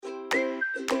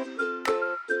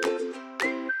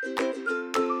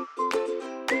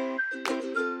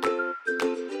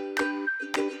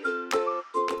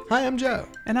Hi, I'm Joe.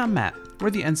 And I'm Matt. We're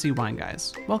the NC Wine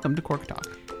Guys. Welcome to Cork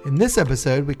Talk. In this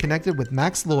episode, we connected with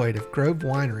Max Lloyd of Grove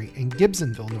Winery in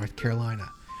Gibsonville, North Carolina.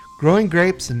 Growing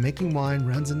grapes and making wine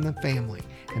runs in the family,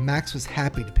 and Max was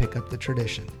happy to pick up the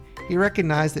tradition. He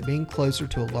recognized that being closer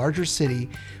to a larger city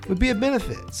would be a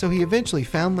benefit, so he eventually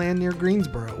found land near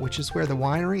Greensboro, which is where the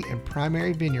winery and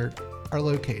primary vineyard are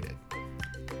located.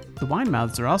 The wine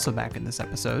mouths are also back in this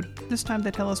episode. This time they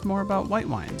tell us more about white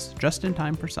wines, just in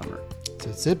time for summer.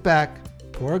 So sit back,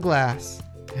 pour a glass,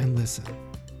 and listen.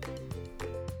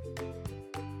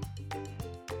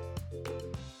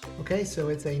 Okay, so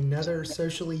it's another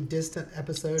socially distant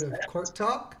episode of Cork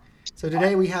Talk. So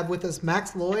today we have with us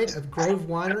Max Lloyd of Grove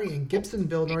Winery in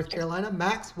Gibsonville, North Carolina.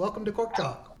 Max, welcome to Cork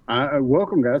Talk.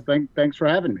 Welcome, guys. Thanks for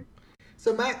having me.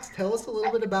 So Max, tell us a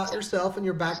little bit about yourself and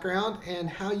your background and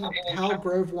how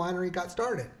Grove Winery got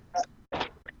started.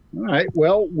 All right.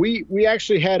 Well, we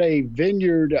actually had a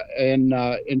vineyard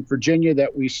in Virginia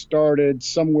that we started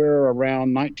somewhere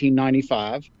around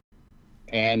 1995,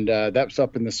 and that's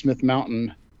up in the Smith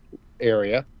Mountain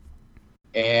area.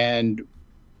 And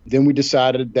then we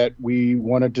decided that we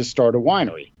wanted to start a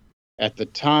winery. At the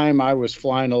time, I was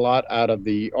flying a lot out of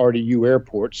the RDU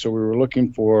airport, so we were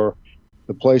looking for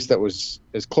the place that was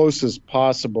as close as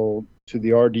possible to the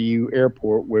RDU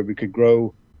airport where we could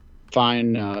grow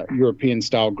fine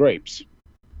European-style grapes.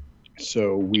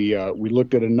 So we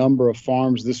looked at a number of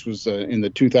farms. This was in the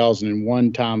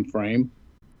 2001 time frame.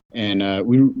 And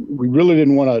we really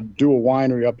didn't want to do a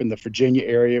winery up in the Virginia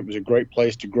area. It was a great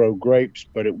place to grow grapes,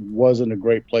 but it wasn't a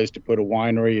great place to put a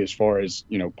winery as far as,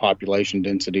 population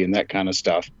density and that kind of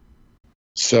stuff.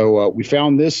 So we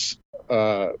found this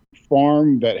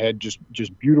farm that had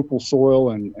just beautiful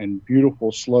soil and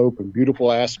beautiful slope and beautiful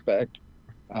aspect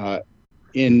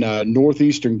in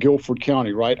northeastern Guilford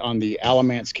County, right on the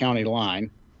Alamance County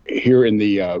line here in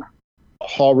the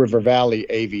Haw River Valley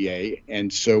AVA.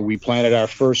 And so we planted our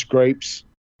first grapes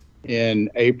in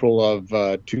April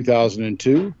of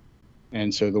 2002.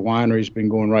 And so the winery's been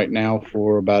going right now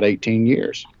for about 18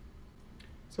 years.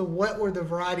 So what were the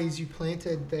varieties you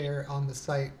planted there on the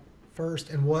site first,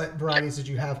 and what varieties did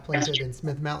you have planted in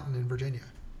Smith Mountain in Virginia?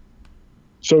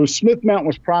 So Smith Mountain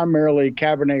was primarily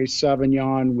Cabernet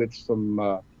Sauvignon with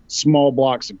some small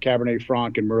blocks of Cabernet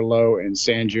Franc and Merlot and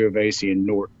Sangiovese and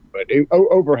Norton. But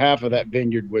over half of that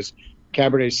vineyard was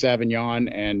Cabernet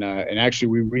Sauvignon, and actually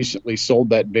we recently sold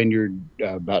that vineyard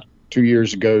about 2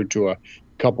 years ago to a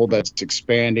couple that's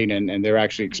expanding, and they're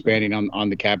actually expanding on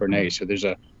the Cabernet. So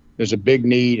there's a big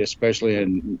need, especially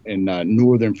in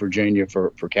northern Virginia for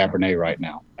Cabernet right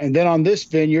now. And then on this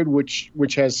vineyard, which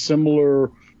has similar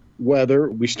weather,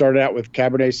 we started out with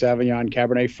Cabernet Sauvignon,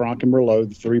 Cabernet Franc, and Merlot,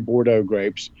 the three Bordeaux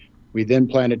grapes. We then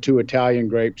planted two Italian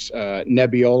grapes,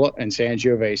 Nebbiolo and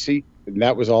Sangiovese. And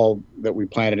that was all that we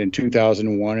planted in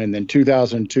 2001. And then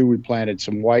 2002, we planted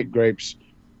some white grapes,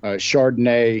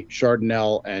 Chardonnay,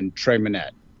 Chardonnay, and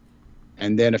Treminette.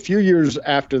 And then a few years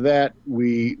after that,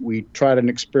 we tried an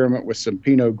experiment with some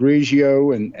Pinot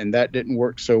Grigio, and that didn't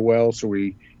work so well, so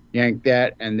we yanked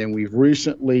that. And then we've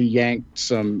recently yanked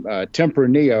some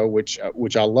Tempranillo,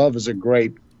 which I love as a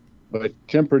grape, but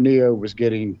Tempranillo was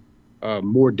getting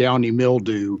more downy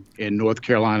mildew in North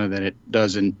Carolina than it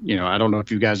does in, I don't know if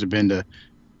you guys have been to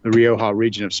the Rioja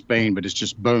region of Spain, but it's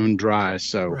just bone dry.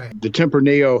 So right. The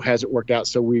Tempranillo hasn't worked out.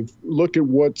 So we've looked at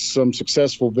what's some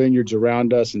successful vineyards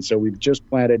around us. And so we've just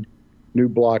planted new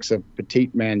blocks of Petit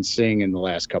Manseng in the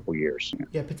last couple years.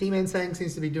 Yeah, Petit Manseng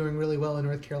seems to be doing really well in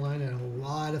North Carolina, and a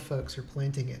lot of folks are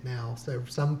planting it now. So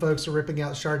some folks are ripping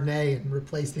out Chardonnay and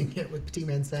replacing it with Petit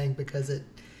Manseng because it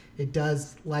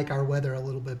does like our weather a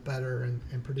little bit better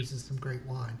and produces some great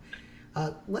wine.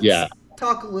 Let's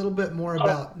talk a little bit more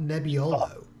about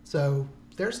Nebbiolo. So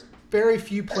there's very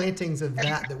few plantings of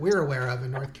that we're aware of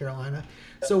in North Carolina.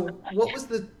 So what was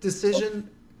the decision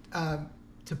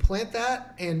to plant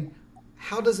that, and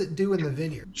how does it do in the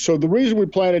vineyard? So the reason we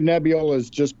planted Nebbiolo is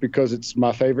just because it's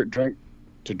my favorite drink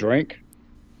to drink.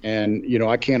 And,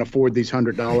 I can't afford these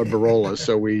 $100 Barollas.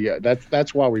 So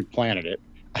that's why we planted it.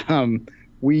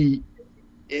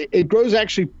 It grows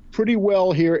actually pretty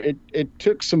well here. It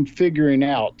took some figuring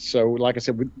out. So like I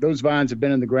said, those vines have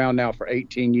been in the ground now for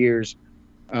 18 years.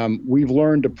 We've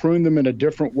learned to prune them in a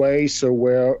different way. So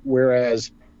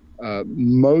whereas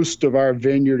most of our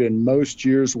vineyard in most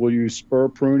years will use spur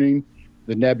pruning,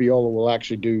 the Nebbiolo will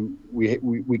actually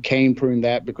we cane prune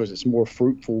that because it's more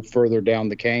fruitful further down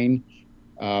the cane.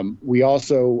 We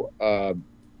also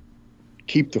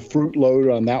keep the fruit load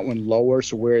on that one lower.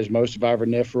 So whereas most of our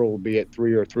vinifera will be at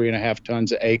 3 or 3.5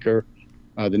 tons an acre,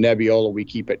 the Nebbiolo we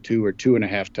keep at 2 or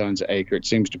 2.5 tons an acre. It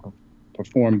seems to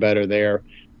perform better there.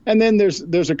 And then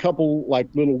there's a couple like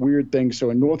little weird things. So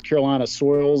in North Carolina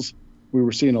soils, we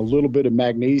were seeing a little bit of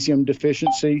magnesium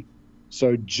deficiency.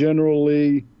 So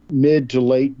generally mid to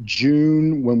late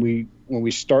June, when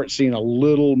we start seeing a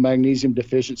little magnesium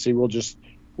deficiency, we'll just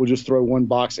throw one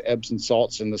box of Epsom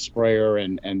salts in the sprayer,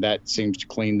 and that seems to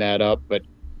clean that up. But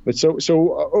so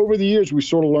over the years, we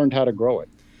sort of learned how to grow it.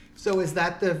 So is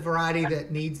that the variety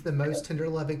that needs the most tender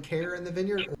loving care in the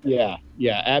vineyard? Yeah,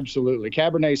 absolutely.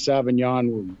 Cabernet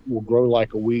Sauvignon will grow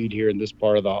like a weed here in this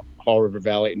part of the Haw River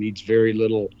Valley. It needs very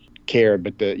little care,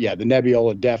 but the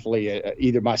Nebbiolo definitely,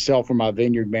 either myself or my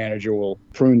vineyard manager will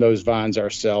prune those vines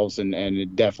ourselves, and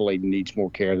it definitely needs more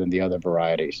care than the other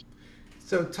varieties.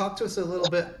 So talk to us a little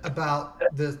bit about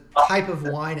the type of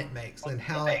wine it makes and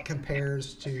how it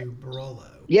compares to Barolo.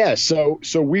 Yeah, so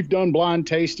we've done blind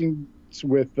tastings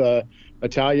with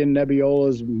Italian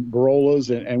Nebbiolas, Barolos,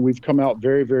 and we've come out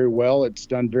very, very well. It's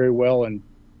done very well in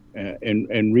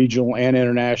regional and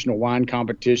international wine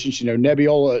competitions. You know,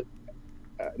 Nebbiolo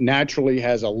naturally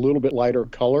has a little bit lighter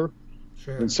color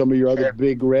than some of your other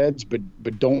big reds, but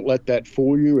don't let that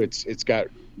fool you. It's got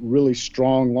really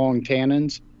strong, long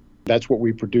tannins. That's what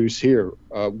we produce here.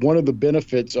 One of the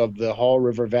benefits of the Haw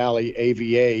River Valley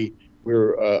AVA,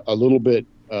 we're a little bit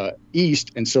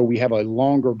east, and so we have a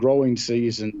longer growing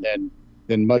season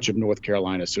than much of North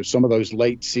Carolina. So some of those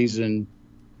late season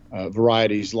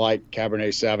varieties like Cabernet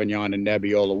Sauvignon and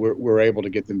Nebbiolo, we're able to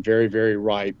get them very, very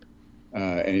ripe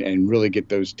and really get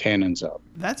those tannins up.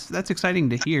 That's exciting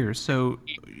to hear. So,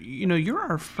 you know, you're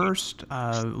our first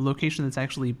location that's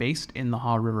actually based in the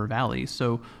Haw River Valley.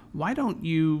 So why don't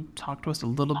you talk to us a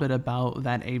little bit about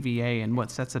that AVA and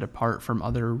what sets it apart from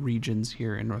other regions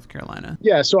here in North Carolina?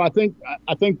 Yeah, so I think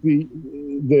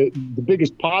the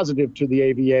biggest positive to the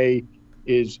AVA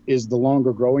is the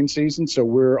longer growing season.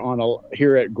 So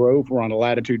here at Grove, we're on a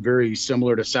latitude very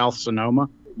similar to South Sonoma.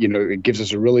 You know, it gives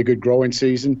us a really good growing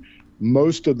season.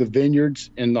 Most of the vineyards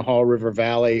in the Haw River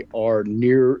Valley are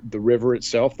near the river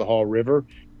itself, the Haw River,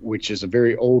 which is a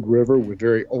very old river with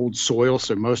very old soil.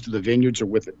 So most of the vineyards are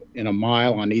within a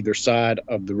mile on either side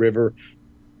of the river.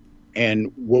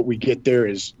 And what we get there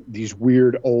is these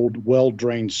weird, old,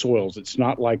 well-drained soils. It's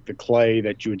not like the clay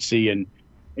that you would see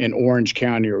in Orange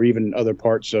County or even other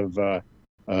parts of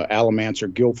Alamance or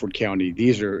Guilford County.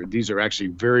 These are actually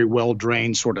very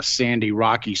well-drained, sort of sandy,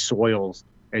 rocky soils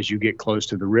as you get close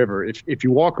to the river. If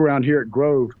you walk around here at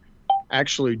Grove,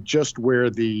 actually just where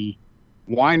the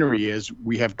winery is,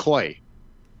 we have clay,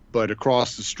 but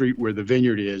across the street where the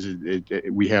vineyard is,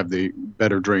 we have the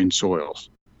better drained soils.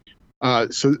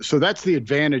 So that's the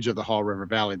advantage of the Haw River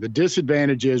Valley. The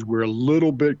disadvantage is we're a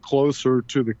little bit closer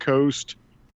to the coast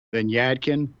than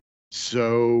Yadkin,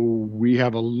 so we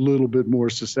have a little bit more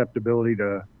susceptibility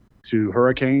to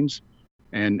hurricanes,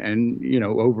 and you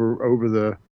know, over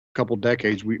the couple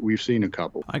decades, we've seen a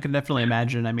couple. I can definitely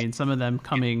imagine. I mean, some of them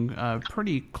coming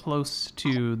pretty close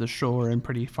to the shore and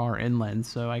pretty far inland.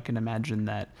 So I can imagine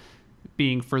that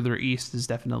being further east is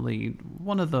definitely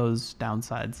one of those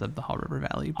downsides of the Haw River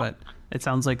Valley. But it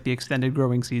sounds like the extended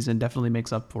growing season definitely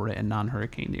makes up for it in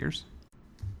non-hurricane years.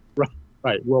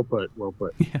 Right. Well put.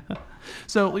 Yeah.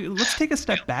 So let's take a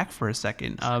step back for a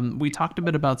second. We talked a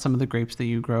bit about some of the grapes that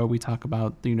you grow. We talk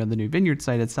about, you know, the new vineyard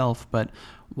site itself, but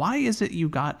why is it you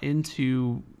got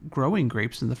into growing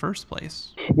grapes in the first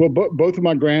place? Well, both of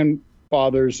my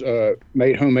grandfathers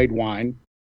made homemade wine,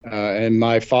 and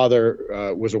my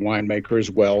father was a winemaker as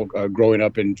well, growing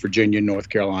up in Virginia, North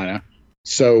Carolina.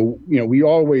 So, you know, we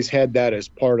always had that as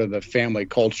part of the family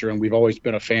culture, and we've always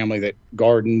been a family that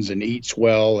gardens and eats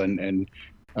well, and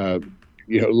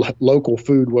you know, local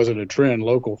food wasn't a trend.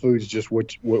 Local food is just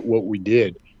what we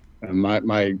did.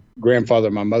 My grandfather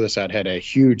on my mother's side had a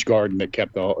huge garden that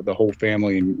kept the whole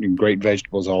family in great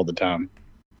vegetables all the time.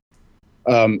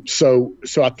 So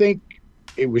I think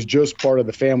it was just part of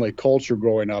the family culture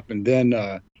growing up. And then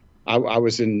I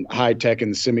was in high tech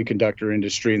in the semiconductor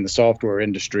industry and the software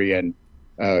industry, and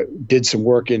did some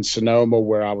work in Sonoma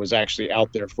where I was actually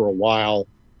out there for a while.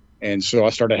 And so I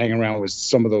started hanging around with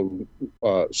some of the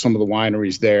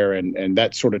wineries there, and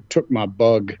that sort of took my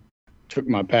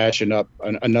passion up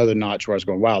another notch, where I was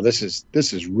going, wow, this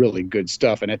is really good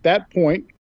stuff. And at that point,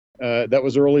 that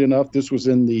was early enough. This was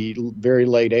in the very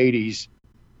late 80s,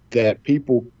 that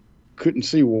people couldn't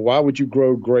see, well, why would you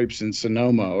grow grapes in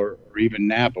Sonoma or even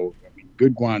Napa? I mean,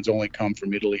 good wines only come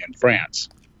from Italy and France.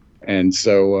 And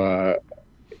so,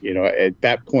 you know, at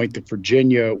that point, the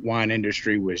Virginia wine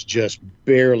industry was just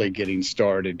barely getting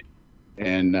started.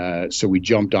 And so we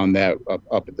jumped on that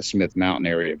up at the Smith Mountain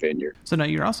area vineyard. So now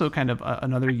you're also kind of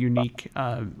another unique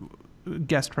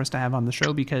guest for us to have on the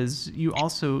show, because you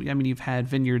also, I mean, you've had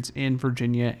vineyards in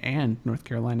Virginia and North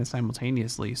Carolina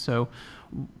simultaneously. So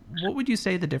what would you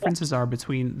say the differences are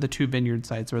between the two vineyard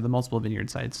sites, or the multiple vineyard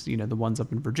sites, you know, the ones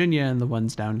up in Virginia and the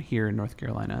ones down here in North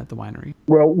Carolina at the winery?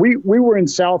 Well, we were in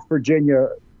South Virginia,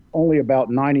 only about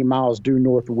 90 miles due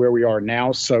north of where we are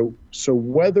now. So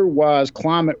weather-wise,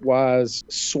 climate-wise,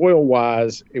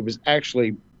 soil-wise, it was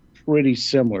actually pretty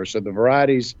similar. So the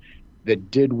varieties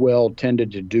that did well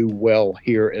tended to do well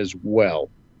here as well.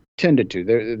 Tended to.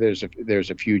 There's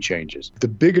a few changes. The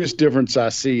biggest difference I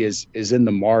see is in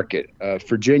the market.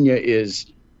 Virginia is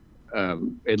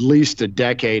at least a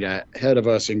decade ahead of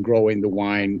us in growing the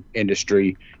wine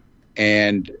industry,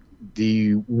 and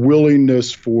the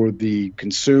willingness for the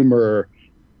consumer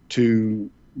to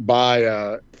buy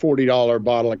a $40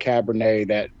 bottle of Cabernet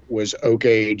that was oak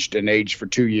aged and aged for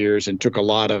 2 years and took a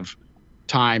lot of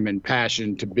time and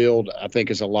passion to build, I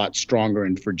think is a lot stronger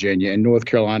in Virginia. In North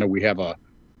Carolina, we have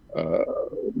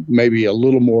maybe a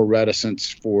little more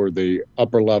reticence for the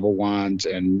upper level wines,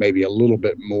 and maybe a little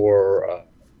bit more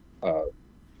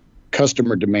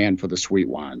customer demand for the sweet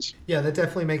wines. Yeah, that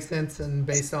definitely makes sense. And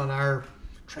based on our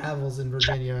travels in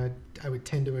Virginia, I would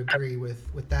tend to agree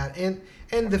with that, and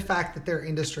the fact that their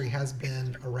industry has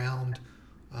been around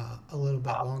a little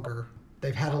bit longer.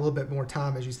 They've had a little bit more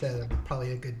time, as you said,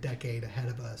 probably a good decade ahead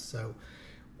of us. So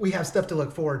we have stuff to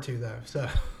look forward to, though. So,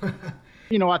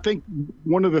 you know, I think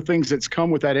one of the things that's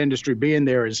come with that industry being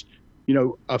there is, you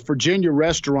know, a Virginia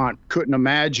restaurant couldn't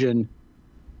imagine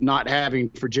not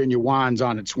having Virginia wines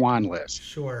on its wine list.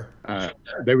 Sure.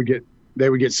 They would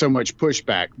get so much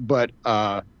pushback, but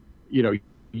you know,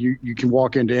 you can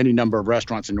walk into any number of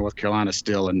restaurants in North Carolina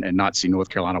still and not see North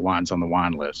Carolina wines on the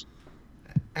wine list.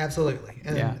 Absolutely.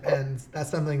 And that's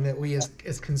something that we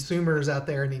as consumers out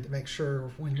there need to make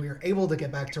sure when we are able to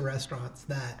get back to restaurants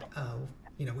that,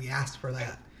 you know, we ask for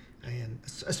that. And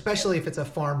especially if it's a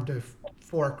farm to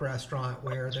fork restaurant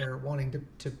where they're wanting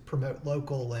to promote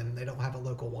local and they don't have a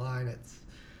local wine. It's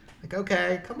like,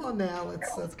 okay, come on now,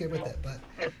 let's get with it. But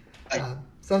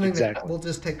something that will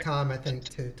just take time, I think,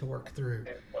 to work through.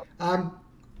 I'm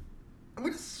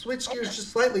going to switch gears just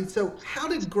slightly. So how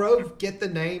did Grove get the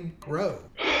name Grove?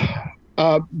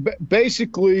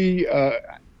 Basically,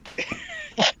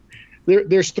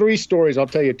 there's three stories. I'll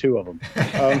tell you two of them.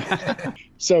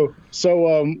 So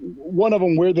one of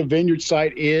them, where the vineyard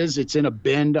site is, it's in a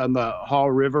bend on the Haw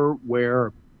River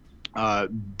where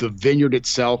the vineyard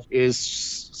itself is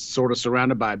sort of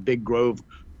surrounded by a big grove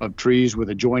of trees with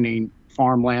adjoining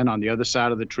farmland on the other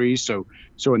side of the trees.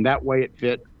 So in that way it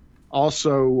fit.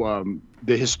 Also,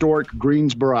 the historic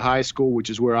Greensboro High School, which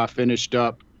is where I finished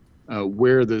up,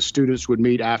 where the students would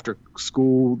meet after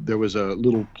school. There was a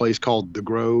little place called The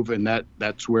Grove, and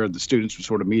that's where the students would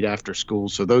sort of meet after school.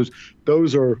 So those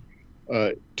are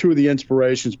two of the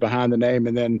inspirations behind the name.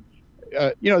 And then,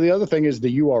 you know, the other thing is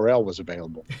the URL was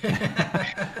available.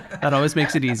 That always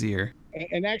makes it easier.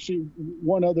 And actually,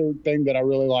 one other thing that I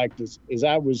really liked is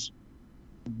I was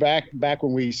back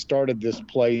when we started this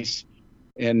place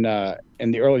in the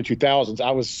early 2000s,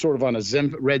 I was sort of on a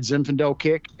Red Zinfandel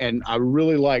kick, and I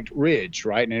really liked Ridge,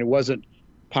 right? And it wasn't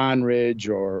Pine Ridge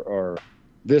or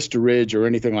Vista Ridge or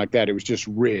anything like that. It was just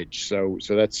Ridge. So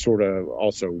that's sort of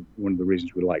also one of the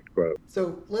reasons we liked Grove.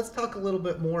 So let's talk a little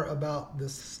bit more about the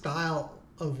style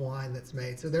of wine that's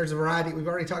made. So there's a variety. We've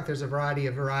already talked. There's a variety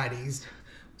of varieties.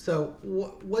 So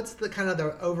what's the kind of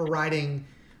the overriding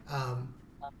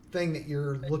thing that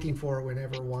you're looking for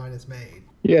whenever wine is made?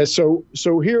 Yeah, so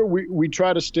here we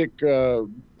try to stick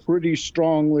pretty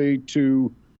strongly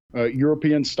to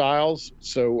European styles.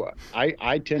 So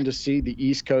I tend to see the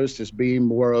East Coast as being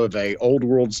more of a old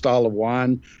world style of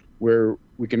wine, where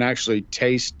we can actually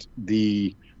taste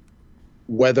the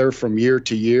weather from year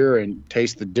to year and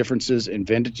taste the differences in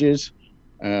vintages.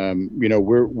 You know,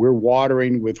 we're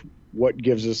watering with what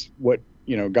gives us what,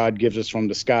 you know, God gives us from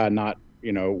the sky, not,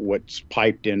 you know, what's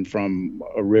piped in from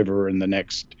a river in the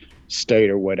next state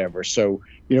or whatever. So,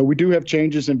 you know, we do have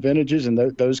changes in vintages, and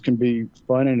those can be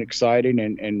fun and exciting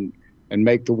and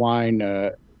make the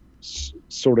wine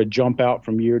sort of jump out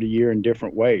from year to year in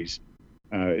different ways.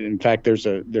 In fact, there's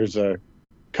a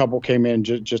couple came in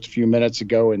just a few minutes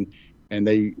ago, and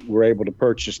they were able to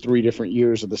purchase 3 different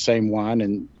years of the same wine,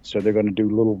 and so they're going to do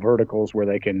little verticals where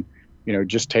they can, you know,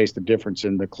 just taste the difference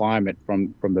in the climate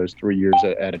from those 3 years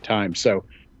at a time. So,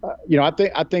 you know,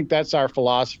 I think that's our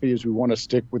philosophy, is we want to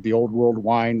stick with the old world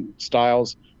wine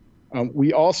styles.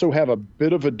 We also have a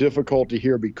bit of a difficulty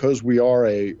here because we are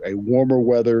a warmer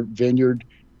weather vineyard.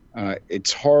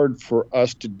 It's hard for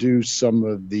us to do some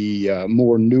of the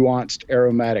more nuanced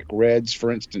aromatic reds.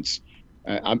 For instance,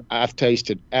 I've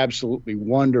tasted absolutely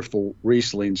wonderful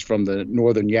Rieslings from the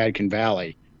northern Yadkin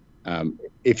Valley.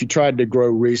 If you tried to grow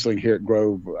Riesling here at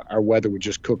Grove, our weather would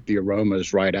just cook the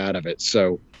aromas right out of it.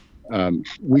 So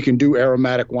we can do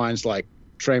aromatic wines like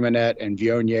Treminette and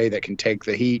Viognier that can take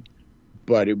the heat,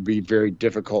 but it would be very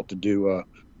difficult to do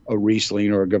a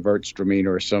Riesling or a Gewürztraminer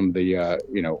or some of the,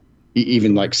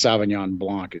 even like Sauvignon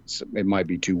Blanc. It might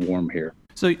be too warm here.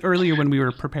 So earlier when we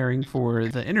were preparing for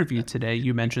the interview today,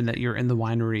 you mentioned that you're in the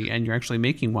winery and you're actually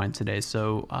making wine today.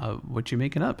 So what you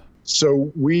making up?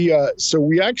 So we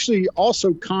actually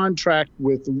also contract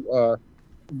with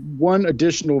one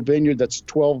additional vineyard that's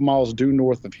 12 miles due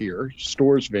north of here,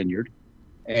 Storrs Vineyard.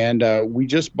 And we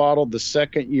just bottled the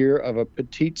second year of a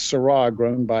Petite Syrah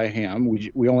grown by him.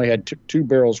 We only had two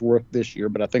barrels worth this year,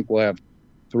 but I think we'll have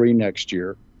 3 next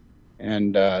year.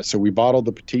 And so we bottled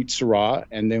the Petite Syrah,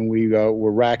 and then we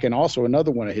were racking also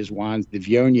another one of his wines, the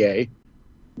Viognier,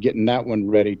 getting that one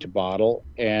ready to bottle.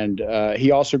 And he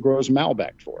also grows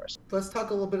Malbec for us. Let's talk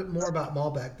a little bit more about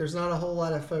Malbec. There's not a whole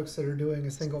lot of folks that are doing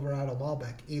a single varietal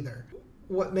Malbec either.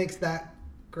 What makes that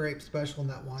grape special and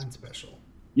that wine special?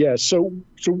 Yeah, so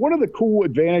one of the cool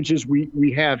advantages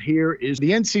we have here is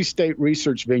the NC State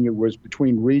Research Vineyard was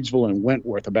between Reidsville and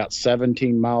Wentworth, about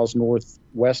 17 miles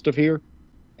northwest of here.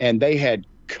 And they had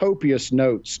copious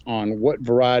notes on what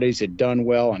varieties had done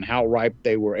well and how ripe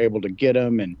they were able to get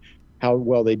them and how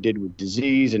well they did with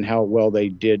disease and how well they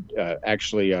did.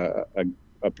 Actually, a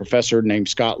professor named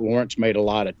Scott Lawrence made a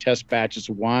lot of test batches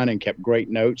of wine and kept great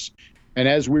notes. And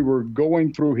as we were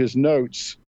going through his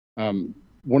notes,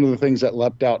 one of the things that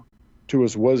leapt out to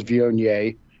us was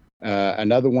Viognier.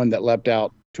 Another one that leapt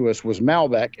out to us was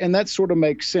Malbec. And that sort of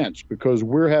makes sense because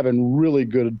we're having really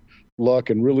good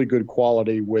luck and really good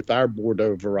quality with our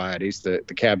Bordeaux varieties, the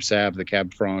Cab Sauv, the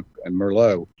Cab Franc, and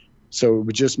Merlot. So it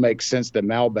would just make sense that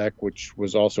Malbec, which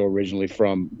was also originally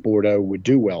from Bordeaux, would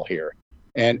do well here.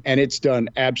 And it's done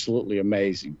absolutely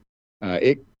amazing.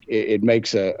 It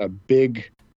makes a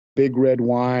big red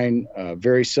wine,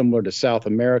 very similar to South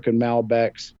American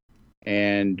Malbecs.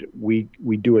 And we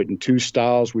do it in 2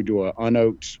 styles. We do a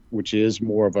unoaked, which is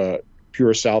more of a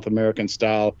pure South American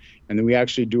style. And then we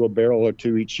actually do a barrel or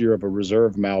 2 each year of a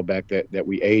reserve Malbec that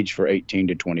we age for 18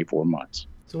 to 24 months.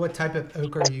 So what type of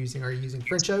oak are you using? Are you using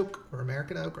French oak or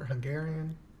American oak or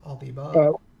Hungarian? All the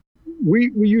above? We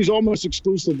use almost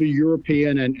exclusively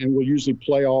European, and we'll usually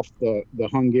play off the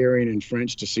Hungarian and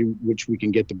French to see which we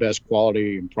can get the best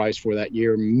quality and price for that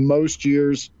year. Most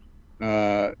years,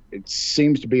 it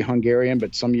seems to be Hungarian,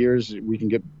 but some years we can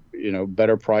get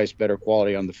better price, better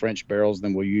quality on the French barrels,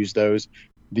 then we'll use those.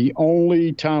 The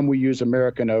only time we use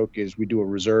American oak is we do a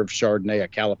reserve Chardonnay, a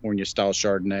California style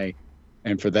Chardonnay,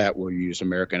 and for that we'll use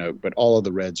American oak. But all of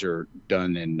the reds are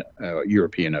done in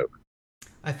European oak.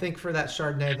 I think for that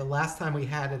Chardonnay, the last time we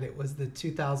had it, it was the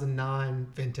 2009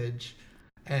 vintage,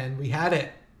 and we had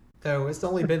it, though it's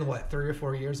only been 3 or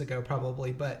 4 years ago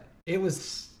probably, but it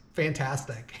was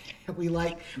fantastic. We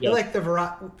like the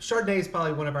variety. Chardonnay is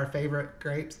probably one of our favorite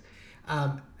grapes,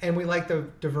 and we like the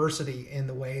diversity in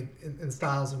the way in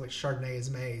styles in which Chardonnay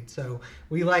is made. So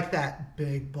we like that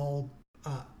big, bold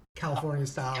California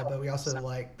style, but we also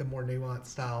like the more nuanced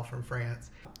style from France.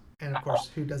 And of course,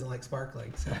 who doesn't like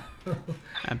sparkling? So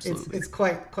Absolutely. it's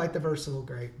quite the versatile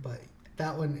grape, but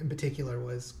that one in particular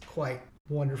was quite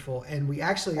wonderful. And we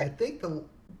actually, I think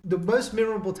the most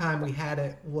memorable time we had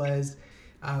it was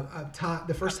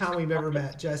the first time we've ever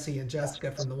met Jesse and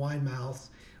Jessica from the Wine Mouse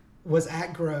was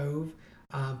at Grove.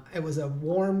 It was a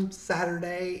warm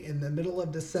Saturday in the middle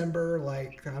of December,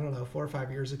 4 or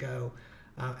 5 years ago.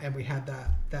 And we had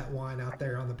that wine out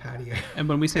there on the patio. And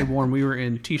when we say warm, we were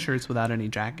in t-shirts without any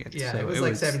jackets. Yeah, so it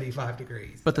was 75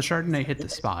 degrees. But the Chardonnay hit the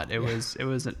spot. It was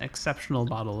an exceptional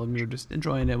bottle, and we were just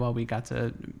enjoying it while we got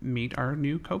to meet our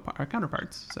new our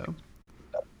counterparts. So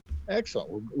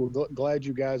excellent. We're glad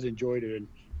you guys enjoyed it. And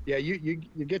yeah, you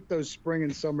get those spring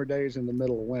and summer days in the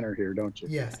middle of winter here, don't you?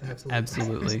 Yes, absolutely.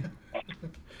 Absolutely.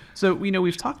 So,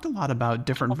 we've talked a lot about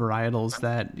different varietals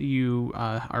that you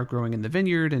are growing in the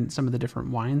vineyard and some of the different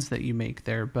wines that you make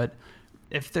there. But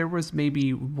if there was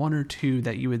maybe 1 or 2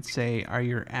 that you would say are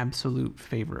your absolute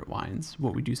favorite wines,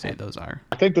 what would you say those are?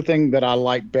 I think the thing that I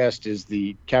like best is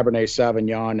the Cabernet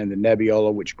Sauvignon and the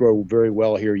Nebbiolo, which grow very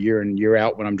well here year in, year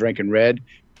out when I'm drinking red.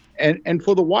 And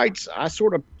for the whites, I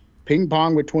sort of ping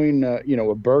pong between,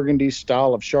 a Burgundy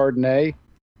style of Chardonnay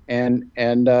and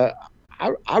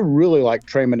I really like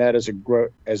Treminette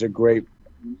as a grape.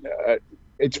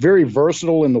 It's very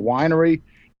versatile in the winery,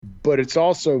 but it's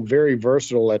also very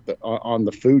versatile on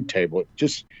the food table. It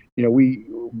just, we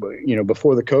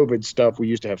before the COVID stuff, we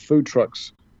used to have food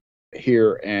trucks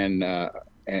here, and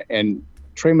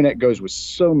Tres Minette goes with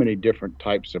so many different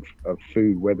types of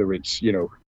food, whether it's,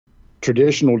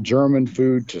 traditional German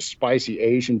food to spicy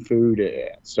Asian food.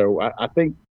 So I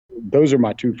think those are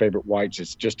my two favorite whites.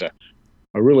 It's just a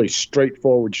really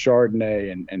straightforward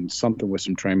Chardonnay and something with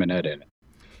some Tres Minette in it.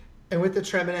 And with the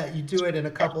Tres Minette, you do it in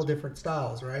a couple different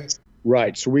styles, right?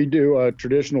 Right. So we do a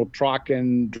traditional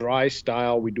Trocken dry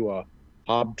style. We do a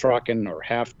Hab Trocken or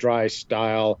half dry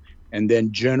style. And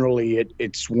then generally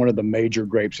it's one of the major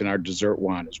grapes in our dessert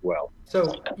wine as well.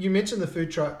 So you mentioned the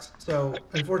food trucks. So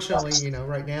unfortunately,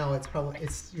 right now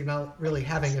you're not really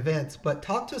having events, but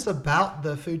talk to us about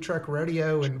the food truck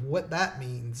rodeo and what that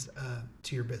means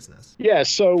to your business. Yeah.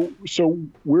 So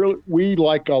we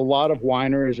like a lot of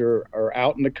wineries are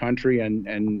out in the country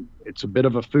and it's a bit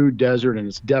of a food desert and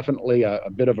it's definitely a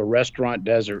bit of a restaurant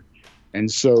desert. And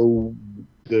so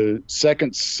the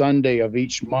second Sunday of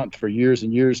each month for years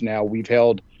and years now, we've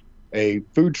held a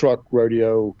food truck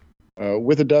rodeo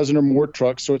with a dozen or more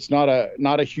trucks. So it's not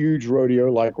a huge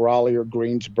rodeo like Raleigh or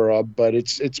Greensboro, but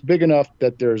it's big enough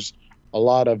that there's a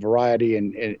lot of variety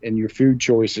in your food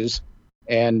choices.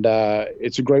 And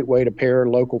it's a great way to pair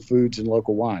local foods and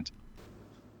local wines.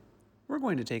 We're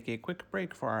going to take a quick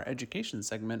break for our education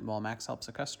segment while Max helps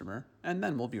a customer, and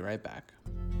then we'll be right back.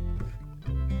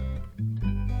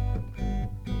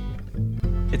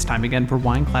 It's time again for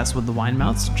Wine Class with the Wine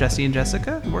Mouths. Jesse and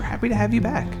Jessica, we're happy to have you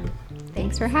back.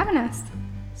 Thanks for having us.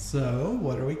 So,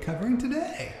 what are we covering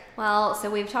today? Well, so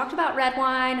we've talked about red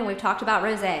wine and we've talked about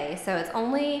rosé, so it's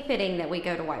only fitting that we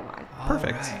go to white wine.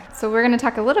 Perfect. Right. So we're going to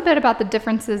talk a little bit about the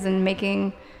differences in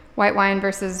making white wine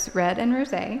versus red and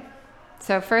rosé.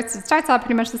 So first, it starts out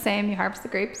pretty much the same. You harvest the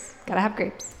grapes, gotta have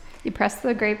grapes. You press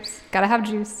the grapes, gotta have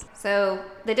juice. So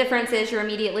the difference is you're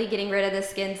immediately getting rid of the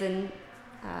skins and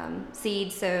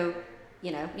seeds, so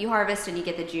you harvest and you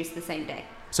get the juice the same day.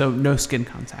 So no skin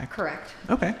contact. Correct.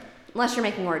 Okay. Unless you're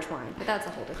making orange wine, but that's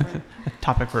a whole different.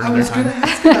 Topic for I another was going to time.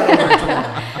 ask about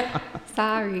orange wine.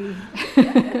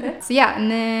 Sorry. So yeah, and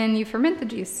then you ferment the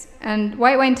juice. And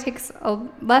white wine takes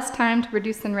less time to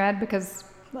produce than red because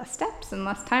less steps and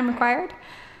less time required.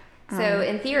 So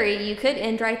in theory, you could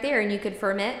end right there and you could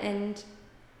ferment and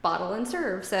bottle and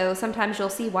serve. So sometimes you'll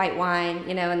see white wine,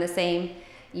 in the same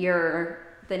year,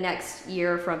 the next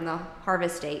year from the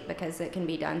harvest date because it can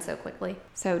be done so quickly.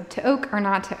 So to oak or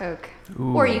not to oak?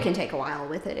 Ooh. Or you can take a while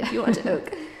with it if you want to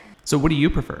oak. So what do you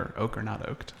prefer, oak or not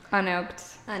oaked?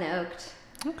 Unoaked. Unoaked.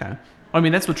 Okay. Well, I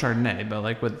mean, that's with Chardonnay, but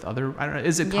like with other, I don't know,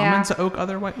 is it common Yeah. to oak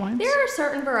other white wines? There are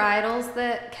certain varietals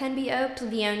that can be oaked.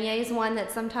 Viognier is one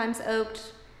that's sometimes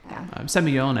oaked. Yeah.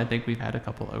 Semillon, I think we've had a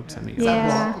couple oak Semillon. Is that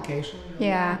Yeah. block occasionally?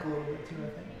 Yeah. Block a little bit too, I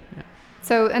think.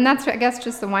 So, and that's, I guess,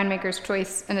 just the winemaker's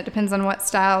choice, and it depends on what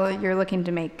style you're looking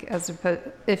to make,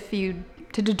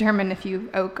 to determine if you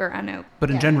oak or unoak. But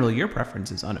in Yeah. general, your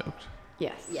preference is unoaked.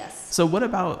 Yes. Yes. So what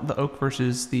about the oak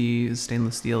versus the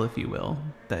stainless steel, if you will,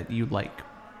 that you like?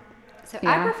 So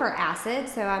Yeah. I prefer acid,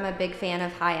 so I'm a big fan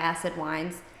of high acid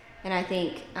wines. And I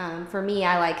think for me,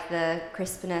 I like the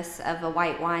crispness of a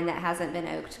white wine that hasn't been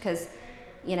oaked because,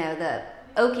 the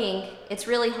oaking, it's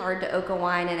really hard to oak a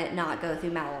wine and it not go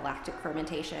through malolactic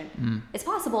fermentation. It's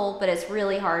possible, but it's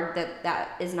really hard that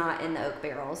is not in the oak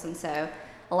barrels. And so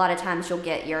a lot of times you'll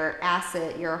get your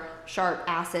sharp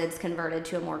acids converted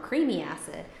to a more creamy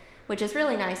acid, which is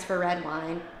really nice for red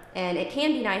wine. And it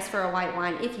can be nice for a white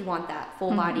wine if you want that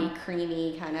full body,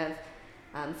 creamy kind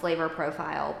of flavor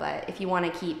profile. But if you want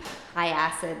to keep high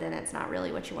acid, then it's not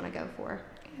really what you want to go for.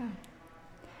 Yeah.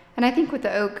 And I think with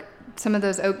the oak, some of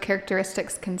those oak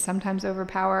characteristics can sometimes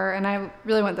overpower, and I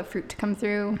really want the fruit to come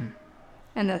through.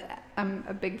 And I'm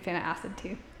a big fan of acid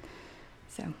too.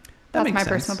 So that's makes my sense.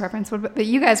 personal preference. But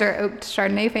you guys are oaked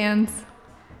Chardonnay fans,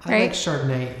 I right? like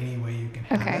Chardonnay any way you can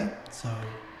have Okay. it. So,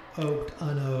 oaked,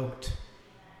 unoaked,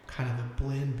 kind of a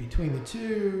blend between the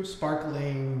two,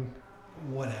 sparkling,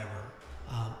 whatever.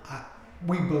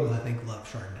 We both, I think,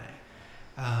 love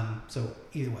Chardonnay. So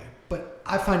either way, but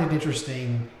I find it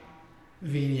interesting,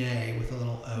 Viognier with a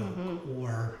little oak,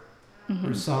 or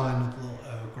Roussanne with a little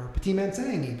oak, or Petit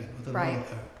Manseng even with a Right.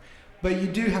 little oak. But you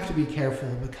do have to be careful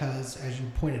because, as you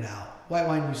pointed out, white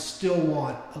wine, you still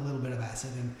want a little bit of acid.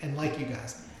 And like you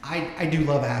guys, I do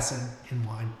love acid in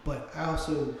wine, but I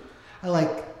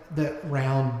like the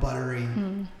round, buttery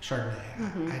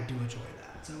Chardonnay. I do enjoy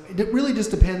that. So it really just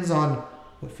depends on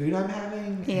what food I'm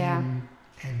having Yeah.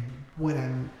 and what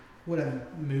mood I'm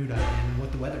in and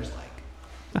what the weather's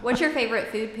like. What's your favorite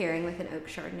food pairing with an oak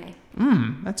Chardonnay?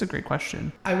 That's a great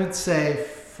question. I would say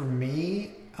for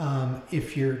me,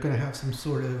 if you're going to have some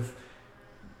sort of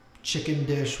chicken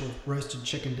dish with roasted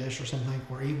chicken dish or something,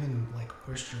 or even like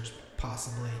oysters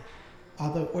possibly,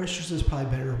 although oysters is probably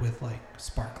better with like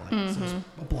sparkling. So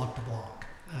a Blanc de Blanc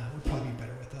would probably be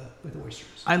better with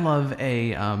oysters. I love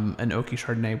an oaky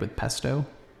Chardonnay with pesto.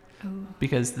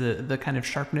 Because the kind of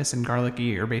sharpness and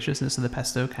garlicky herbaceousness of the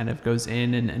pesto kind of goes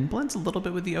in and blends a little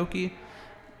bit with the oaky.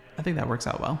 I think that works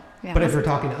out well. Yeah. But if we're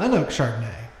talking unoaked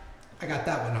Chardonnay, I got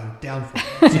that one on down for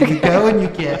you. So you go and you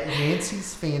get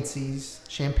Yancey's Fancies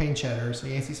Champagne Cheddar. So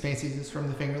Yancey's Fancies is from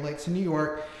the Finger Lakes in New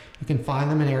York. You can find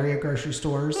them in area grocery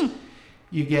stores.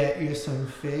 You get some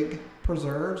fig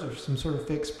preserves or some sort of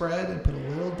fig spread and put a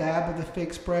little dab of the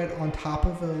fig spread on top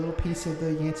of a little piece of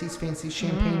the Yancey's Fancies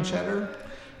Champagne Cheddar.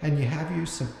 And you have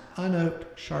some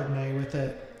unoaked Chardonnay with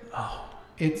it. Oh,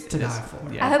 it's to die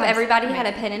for. Yeah. I hope everybody had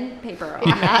a pen and paper on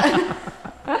that.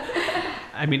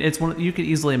 I mean, it's one you could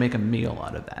easily make a meal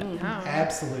out of that.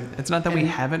 Absolutely. It's not that we And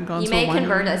haven't gone You to a may winery.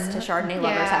 convert us to Chardonnay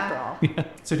lovers Yeah. after all.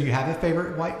 So do you have a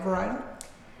favorite white varietal?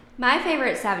 My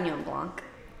favorite Sauvignon Blanc,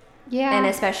 Yeah. and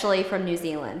especially from New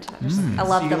Zealand. I So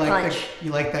love you the like punch. you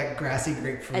like that grassy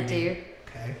grapefruit. I do.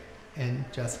 Okay. And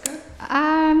Jessica?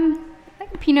 I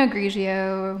like Pinot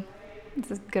Grigio.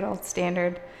 It's a good old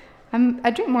standard. I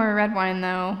drink more red wine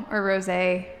though, or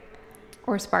rosé,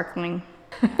 or sparkling.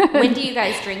 When do you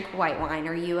guys drink white wine?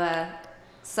 Are you a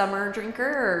summer drinker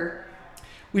or?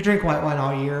 We drink white wine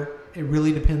all year. It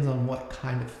really depends on what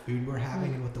kind of food we're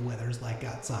having and what the weather's like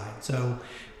outside. So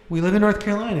we live in North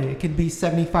Carolina. It could be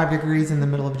 75 degrees in the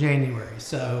middle of January.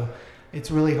 So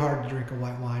it's really hard to drink a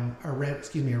white wine or a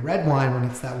red wine when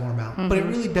it's that warm out. But it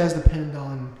really does depend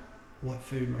on what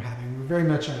food we're having. We're very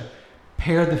much a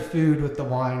pair the food with the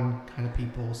wine kind of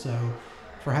people. So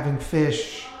if we're having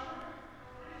fish,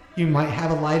 you might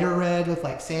have a lighter red with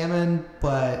like salmon,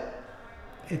 but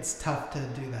it's tough to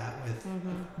do that with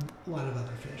a lot of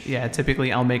other fish. Yeah,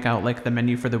 typically I'll make out like the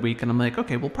menu for the week, and I'm like,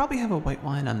 okay, we'll probably have a white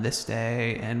wine on this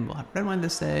day, and we'll have red wine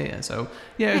this day. And so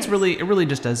yeah, it really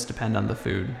just does depend on the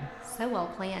food. So well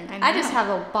planned. I I just know. have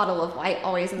a bottle of white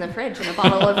always in the fridge and a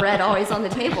bottle of red always on the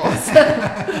table.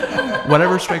 So.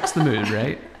 Whatever strikes the mood,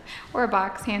 right? Or a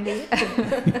box handy.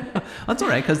 That's all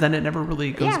right, because then it never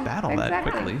really goes Yeah, bad all that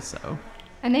exactly. quickly. So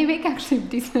And they make actually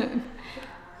decent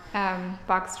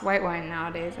boxed white wine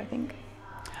nowadays, I think.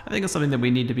 I think it's something that we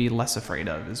need to be less afraid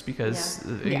of, is because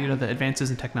Yeah. the advances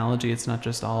in technology. It's not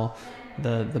just all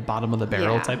the bottom of the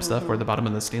barrel Yeah. type stuff or the bottom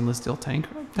of the stainless steel tank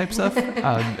type stuff.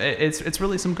 It's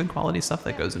really some good quality stuff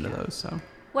that goes into those. So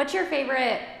What's your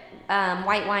favorite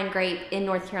white wine grape in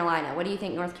North Carolina? What do you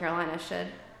think North Carolina should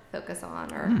focus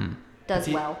on or does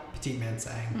well? Petit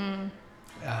Manseng.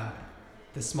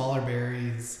 The smaller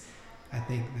berries, I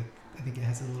think it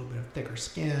has a little bit of thicker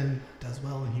skin, does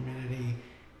well in humidity.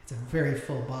 It's a very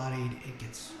full bodied. It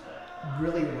gets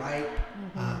really ripe.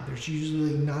 There's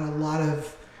usually not a lot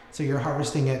of, so you're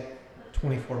harvesting at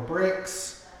 24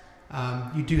 bricks.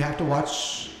 You do have to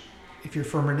watch if you're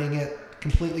fermenting it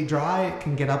completely dry, it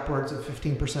can get upwards of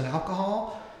 15%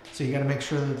 alcohol. So you got to make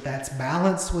sure that that's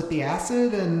balanced with the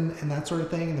acid and that sort of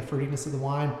thing and the fruitiness of the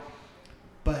wine.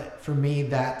 But for me,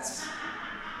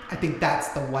 I think that's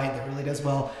the white that really does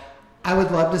well. I would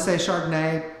love to say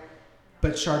Chardonnay,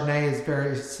 but Chardonnay is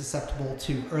very susceptible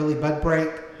to early bud break,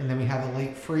 and then we have a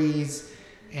late freeze,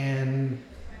 and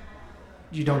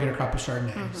you don't get a crop of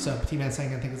Chardonnay. So Petit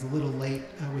Manseng, I think, is a little late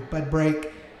with bud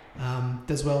break.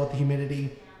 Does well with the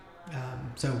humidity.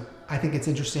 So I think it's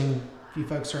interesting. If you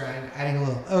folks are adding a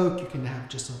little oak, you can have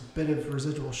just a bit of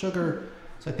residual sugar.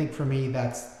 So I think for me,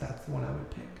 that's the one I would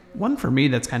pick. one for me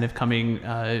that's kind of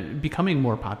becoming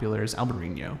more popular is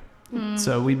Albarino.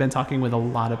 So we've been talking with a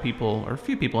lot of people, or a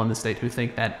few people in the state, who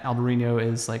think that Albarino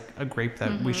is like a grape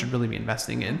that we should really be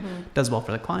investing in. Does well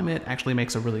for the climate, actually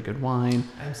makes a really good wine.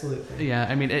 Absolutely. Yeah,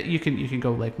 I mean, you can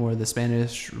go like more of the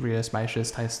Spanish Ria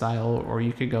Spicious type style, or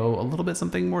you could go a little bit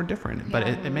something more different. But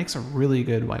it makes a really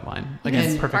good white wine. Like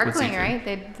it's perfect with Sparkling,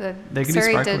 seafood. right? They can do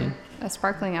Surrey sparkling. did a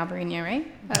sparkling Albarino,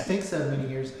 right? I think so.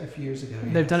 A few years ago.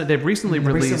 They've done it. They've recently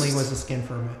released. Recently was a skin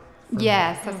ferment.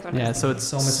 Yes, that's what Yeah, it so it's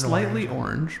So much slightly orange.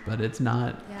 orange, but it's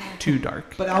not too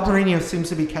dark. But Albarino seems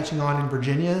to be catching on in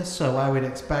Virginia, so I would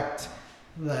expect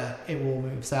that it will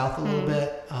move south a little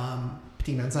bit.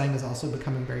 Petit Manseng is also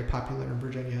becoming very popular in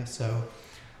Virginia, so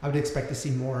I would expect to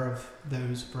see more of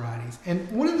those varieties. And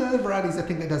one of the other varieties I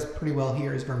think that does pretty well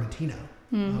here is Vermentino,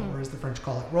 or as the French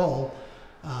call it, Roll.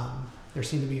 There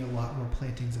seem to be a lot more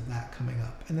plantings of that coming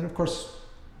up. And then, of course,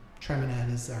 Treminette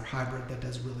is our hybrid that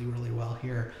does really, really well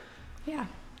here. Yeah, I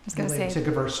was going to Related say.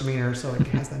 to Gewürztraminer, so it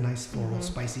has that nice floral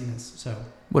spiciness. So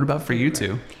What about for you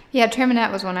two? Yeah,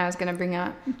 Treminette was one I was going to bring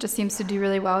up. It just seems to do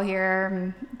really well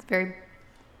here. It's very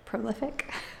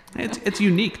prolific. It's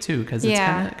unique too because it's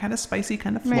kind of spicy,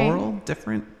 kind of Right. floral,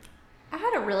 different.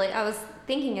 I was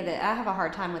thinking of it, I have a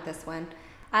hard time with this one.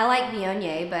 I like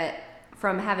Viognier, but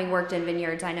from having worked in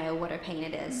vineyards, I know what a pain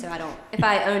it is. So I don't. If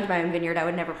I owned my own vineyard, I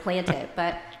would never plant it.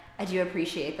 But I do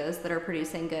appreciate those that are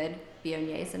producing good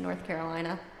Viogniers in North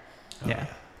Carolina. Yeah,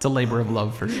 it's a labor of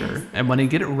love for sure. And when you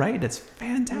get it right, it's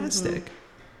fantastic.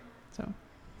 So,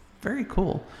 very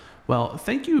cool. Well,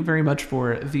 thank you very much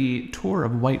for the tour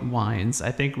of white wines.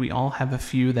 I think we all have a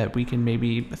few that we can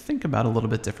maybe think about a little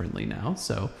bit differently now.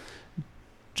 So,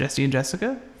 Jesse and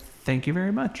Jessica, thank you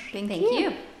very much. Thank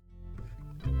you.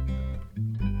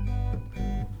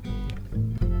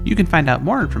 You can find out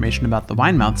more information about the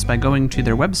Winemouths by going to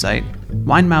their website,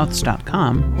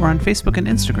 winemouths.com, or on Facebook and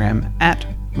Instagram at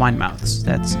Winemouths.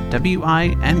 That's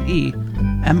WINEMOUTHS.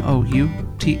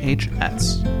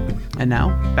 And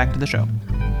now, back to the show.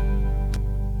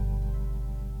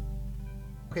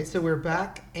 Okay, so we're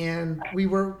back, and we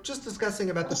were just discussing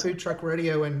about the food truck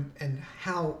rodeo and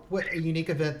what a unique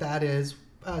event that is.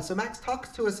 So Max,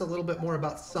 talk to us a little bit more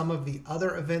about some of the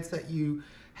other events that you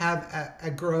have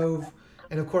at Grove,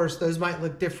 and of course those might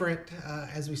look different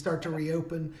as we start to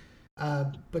reopen.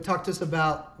 But talk to us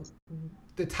about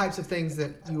the types of things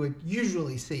that you would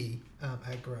usually see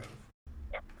at Grove.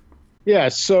 Yeah,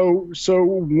 so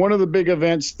one of the big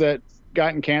events that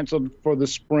gotten canceled for the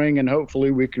spring, and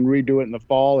hopefully we can redo it in the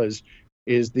fall, is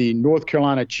the North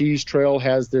Carolina Cheese Trail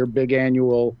has their big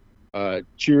annual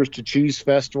Cheers to Cheese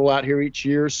Festival out here each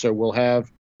year. So we'll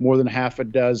have more than half a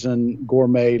dozen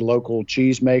gourmet local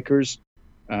cheese makers.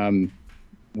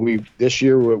 This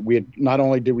year we had, not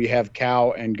only did we have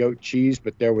cow and goat cheese,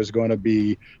 but there was going to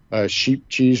be sheep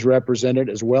cheese represented,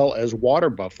 as well as water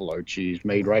buffalo cheese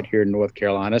made right here in North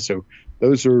Carolina. So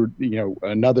those are,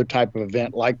 another type of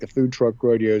event like the food truck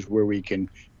rodeos, where we can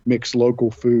mix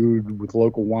local food with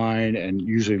local wine and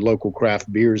usually local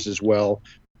craft beers as well,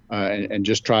 and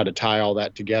just try to tie all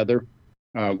that together.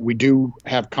 We do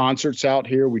have concerts out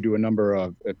here. We do a number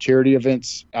of charity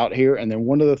events out here. And then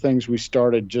one of the things we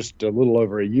started just a little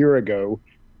over a year ago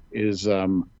is a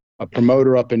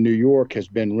promoter up in New York has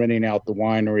been renting out the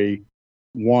winery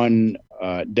one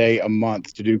day a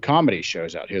month to do comedy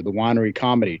shows out here, the Winery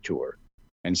Comedy Tour.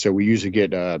 And so we usually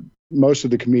get most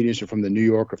of the comedians are from the New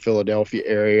York or Philadelphia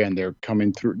area, and they're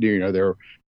coming through,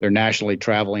 they're nationally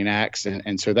traveling acts.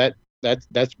 And so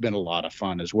that's been a lot of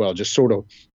fun as well. Just sort of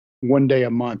one day a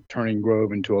month, turning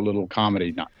Grove into a little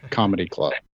comedy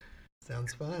club.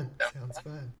 Sounds fun.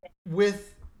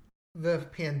 With the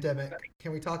pandemic,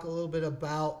 can we talk a little bit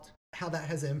about how that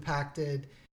has impacted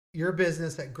your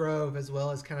business at Grove as well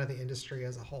as kind of the industry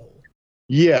as a whole?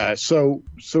 Yeah, so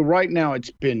right now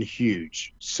it's been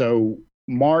huge. So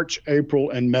March, April,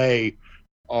 and May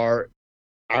are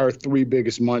our three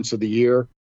biggest months of the year.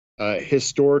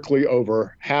 Historically,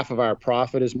 over half of our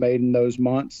profit is made in those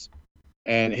months.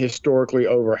 And historically,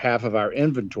 over half of our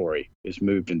inventory is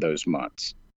moved in those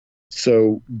months.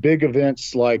 So big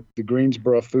events like the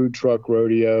Greensboro Food Truck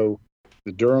Rodeo,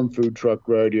 the Durham Food Truck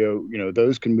Rodeo,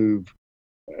 those can move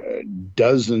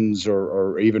dozens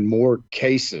or even more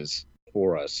cases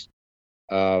for us.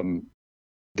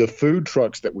 The food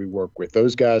trucks that we work with,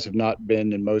 those guys have not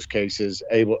been, in most cases,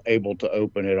 able to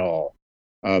open at all.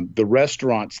 The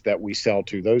restaurants that we sell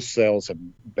to, those sales have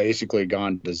basically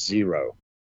gone to zero.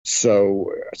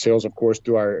 So sales, of course,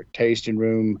 through our tasting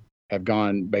room have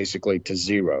gone basically to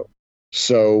zero.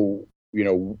 So,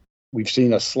 we've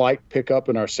seen a slight pickup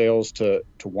in our sales to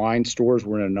wine stores.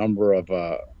 We're in a number of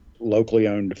locally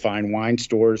owned fine wine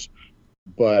stores,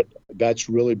 but that's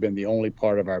really been the only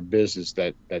part of our business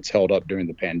that's held up during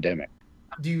the pandemic.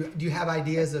 Do you have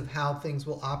ideas of how things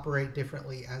will operate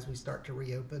differently as we start to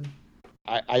reopen?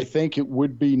 I think it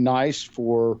would be nice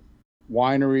for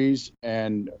wineries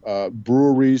and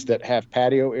breweries that have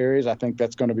patio areas. I think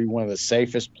that's going to be one of the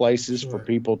safest places for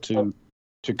people to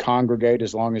congregate,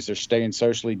 as long as they're staying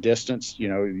socially distanced.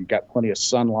 You've got plenty of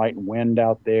sunlight and wind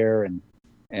out there, and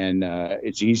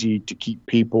it's easy to keep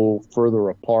people further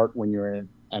apart when you're in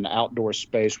an outdoor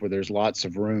space where there's lots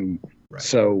of room. Right.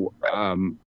 So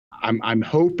I'm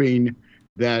hoping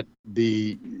that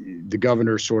the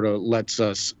governor sort of lets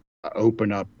us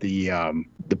open up the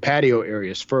patio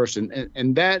areas first,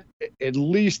 and that, at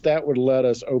least that would let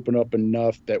us open up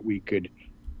enough that we could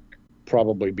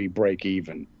probably be break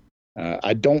even.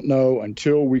 I don't know,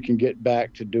 until we can get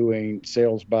back to doing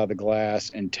sales by the glass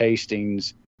and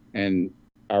tastings and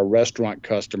our restaurant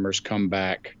customers come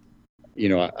back.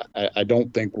 I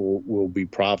don't think we'll be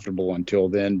profitable until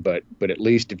then, but at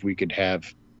least if we could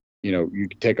have, you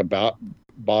could take a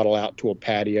bottle out to a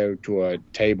patio, to a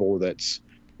table that's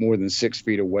more than 6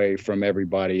 feet away from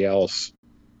everybody else,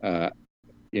 that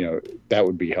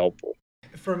would be helpful.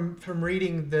 from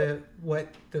reading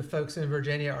what the folks in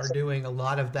Virginia are doing, a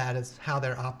lot of that is how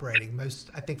they're operating.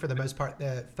 I think for the most part,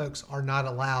 the folks are not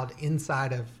allowed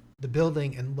inside of the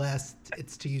building unless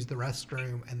it's to use the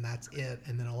restroom, and that's it.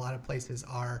 And then a lot of places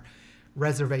are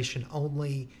reservation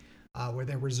only, where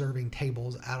they're reserving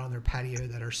tables out on their patio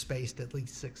that are spaced at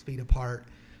least 6 feet apart.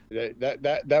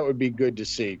 That would be good to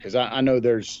see, because I know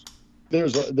there's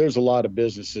a lot of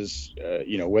businesses,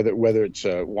 whether it's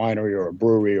a winery or a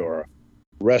brewery or a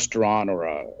restaurant or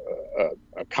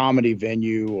a comedy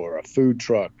venue or a food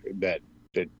truck that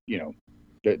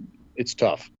it's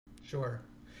tough. Sure.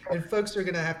 And folks are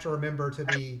going to have to remember to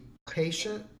be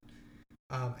patient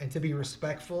and to be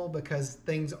respectful, because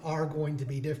things are going to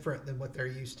be different than what they're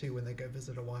used to when they go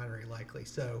visit a winery, likely.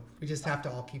 So we just have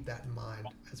to all keep that in mind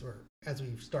as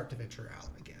we start to venture out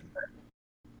again.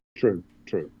 True.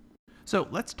 So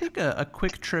let's take a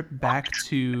quick trip back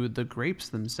to the grapes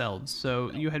themselves. So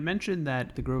you had mentioned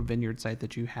that the Grove Vineyard site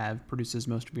that you have produces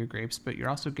most of your grapes, but you're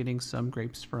also getting some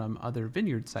grapes from other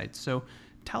vineyard sites. So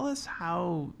tell us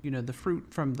how, the fruit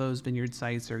from those vineyard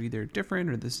sites are either different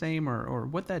or the same, or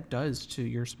what that does to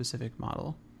your specific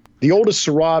model. The oldest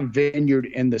Syrah vineyard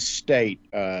in the state,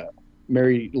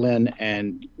 Mary Lynn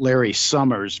and Larry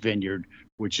Summers Vineyard,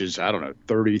 which is, 30,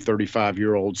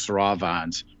 35-year-old Syrah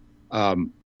vines,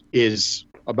 is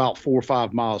about 4 or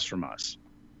 5 miles from us.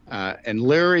 And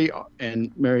Larry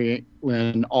and Mary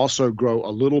Lynn also grow a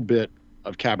little bit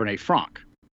of Cabernet Franc.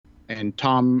 And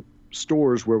Tom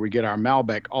Stores, where we get our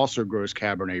Malbec, also grows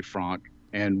Cabernet Franc.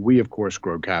 And we, of course,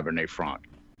 grow Cabernet Franc.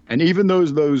 And even though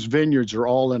those vineyards are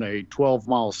all in a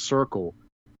 12-mile circle,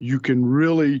 you can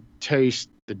really taste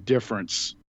the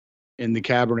difference in the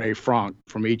Cabernet Franc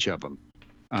from each of them.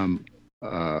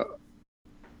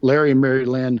 Larry and Mary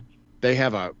Lynn, they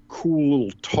have a cool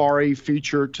little tarry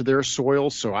feature to their soil,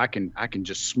 so I can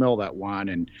just smell that wine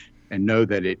and know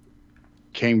that it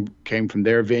came from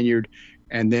their vineyard.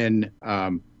 And then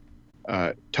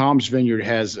Tom's Vineyard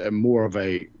has more of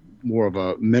a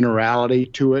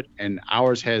minerality to it, and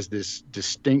ours has this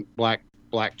distinct black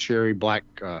cherry,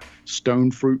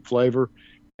 stone fruit flavor,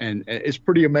 and it's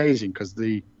pretty amazing because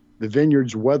the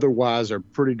vineyards weather-wise are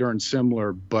pretty darn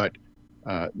similar, but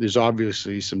there's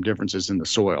obviously some differences in the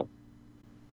soil.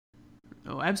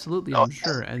 Oh, absolutely, I'm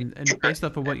sure. And based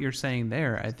off of what you're saying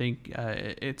there, I think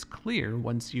it's clear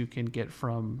once you can get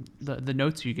from the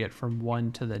notes you get from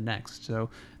one to the next.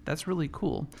 So that's really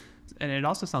cool. And it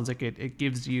also sounds like it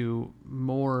gives you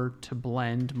more to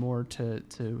blend, more to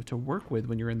work with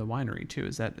when you're in the winery too.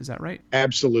 Is that right?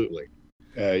 Absolutely.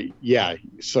 Yeah.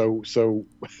 So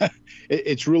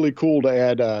it's really cool to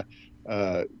add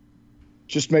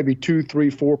just maybe 2, 3,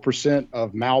 4%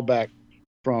 of Malbec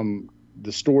from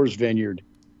the Stores Vineyard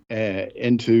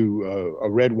into a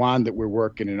red wine that we're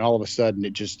working, and all of a sudden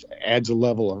it just adds a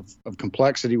level of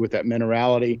complexity with that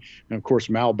minerality. And of course,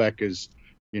 Malbec is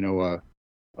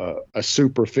a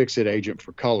super fix-it agent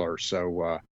for color.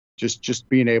 So just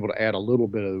being able to add a little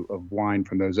bit of wine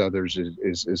from those others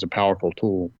is a powerful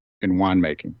tool in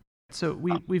winemaking. So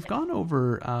we've gone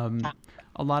over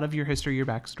a lot of your history, your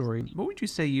backstory. What would you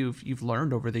say you've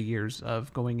learned over the years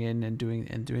of going in and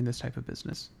doing this type of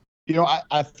business?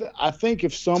 I think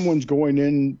if someone's going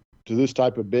into this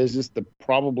type of business,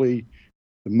 probably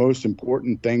the most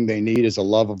important thing they need is a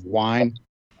love of wine.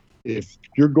 If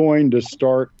you're going to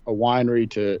start a winery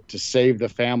to save the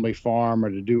family farm,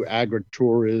 or to do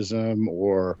agritourism,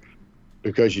 or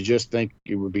because you just think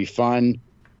it would be fun,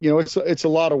 it's a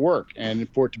lot of work. And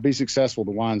for it to be successful,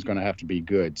 the wine's going to have to be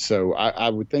good. So I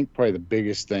would think probably the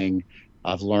biggest thing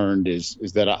I've learned is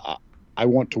that I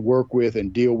want to work with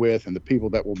and deal with, and the people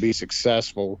that will be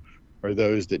successful are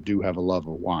those that do have a love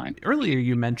of wine. Earlier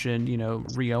you mentioned,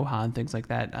 Rioja and things like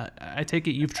that. I take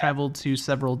it you've traveled to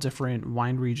several different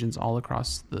wine regions all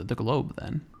across the globe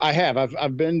then. I have.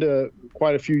 I've been to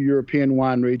quite a few European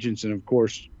wine regions, and of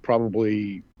course,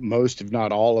 probably most, if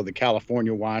not all, of the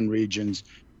California wine regions.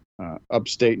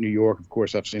 Upstate New York, of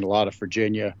course, I've seen a lot of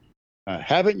Virginia.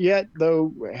 Haven't yet,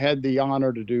 though, had the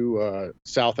honor to do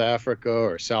South Africa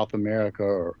or South America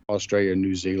or Australia and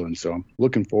New Zealand. So I'm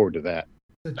looking forward to that.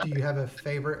 So do you have a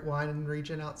favorite wine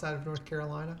region outside of North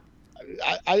Carolina?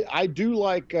 I do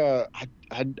like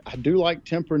I do like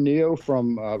Tempranillo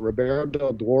from Ribera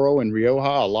del Duero and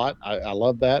Rioja a lot. I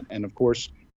love that, and of course,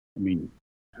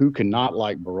 who cannot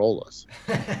like Barolas?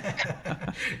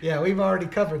 Yeah, we've already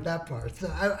covered that part. So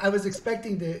I was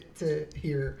expecting to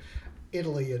hear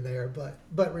Italy in there,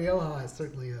 but Rioja is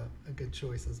certainly a good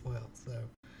choice as well. So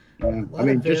you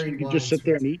can just sit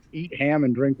there and eat ham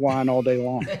and drink wine all day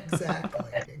long.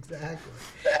 Exactly.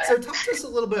 So talk to us a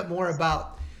little bit more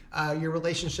about your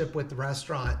relationship with the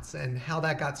restaurants and how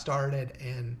that got started.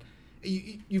 And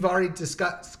you've already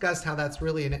discussed how that's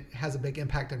really, and it has a big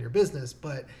impact on your business,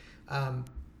 but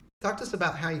talk to us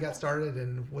about how you got started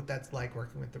and what that's like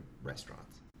working with the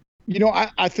restaurants.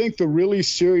 I think the really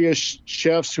serious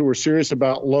chefs who are serious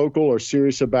about local are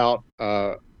serious about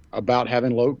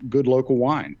having good local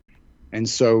wine. And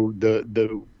so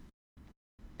the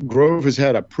Grove has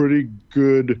had a pretty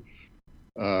good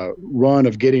run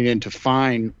of getting into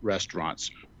fine restaurants.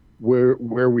 Where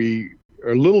we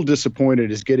are a little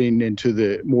disappointed is getting into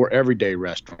the more everyday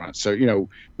restaurants. So, the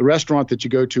restaurant that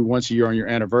you go to once a year on your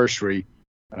anniversary,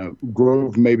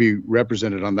 Grove may be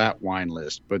represented on that wine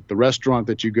list, but the restaurant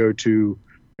that you go to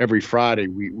every Friday,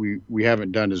 we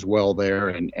haven't done as well there.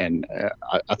 And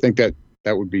I think that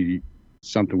would be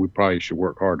something we probably should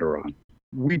work harder on.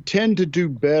 We tend to do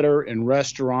better in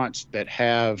restaurants that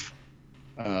have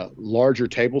larger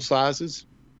table sizes.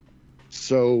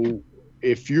 So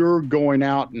if you're going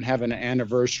out and having an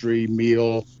anniversary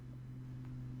meal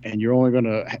and you're only going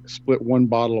to split one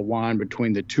bottle of wine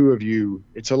between the two of you,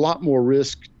 it's a lot more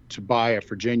risk to buy a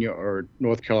Virginia or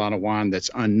North Carolina wine that's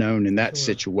unknown in that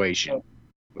situation.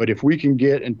 But if we can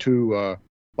get into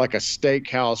like a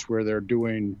steakhouse where they're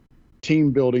doing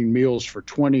team building meals for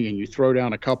 20 and you throw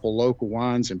down a couple local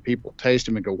wines and people taste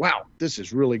them and go, wow, this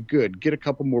is really good. Get a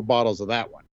couple more bottles of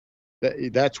that one.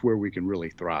 That's where we can really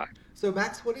thrive. So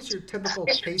Max, what is your typical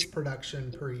case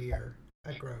production per year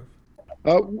at Grove?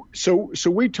 So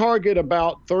we target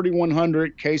about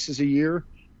 3,100 cases a year,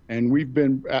 and we've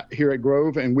been here at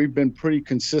Grove, and we've been pretty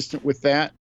consistent with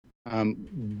that.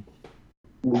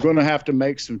 We're going to have to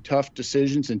make some tough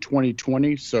decisions in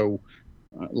 2020. So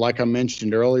like I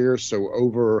mentioned earlier, so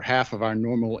over half of our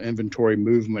normal inventory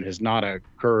movement has not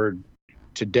occurred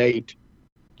to date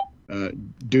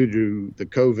due to the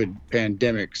COVID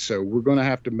pandemic. So we're going to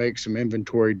have to make some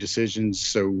inventory decisions.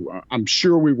 So I'm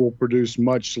sure we will produce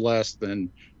much less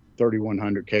than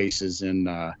 3,100 cases in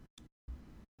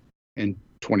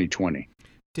 2020.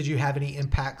 Did you have any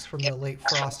impacts from the late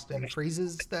frost and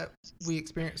freezes that we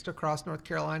experienced across North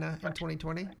Carolina in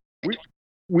 2020?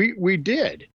 We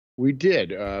did. We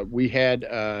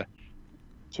had,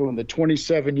 so in the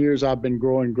 27 years I've been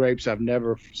growing grapes, I've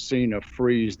never seen a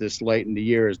freeze this late in the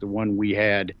year as the one we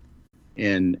had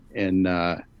in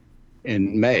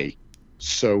May.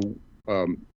 So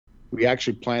we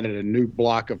actually planted a new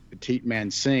block of Petite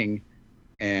Mansing,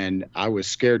 and I was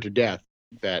scared to death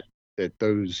that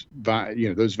those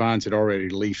vines had already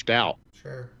leafed out.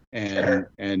 Sure.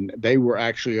 And they were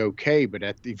actually okay, but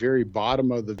at the very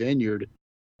bottom of the vineyard,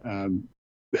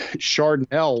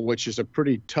 Chardonnay, which is a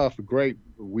pretty tough grape,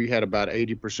 we had about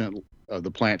 80% of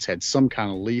the plants had some kind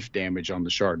of leaf damage on the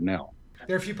Chardonnay.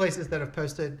 There are a few places that have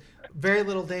posted very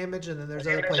little damage, and then there's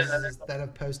other places that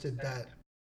have posted that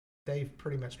they've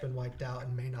pretty much been wiped out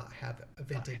and may not have a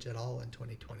vintage at all in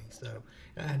 2020. So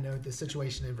I know the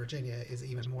situation in Virginia is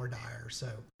even more dire. So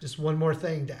just one more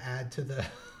thing to add to the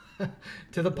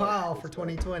to the pile for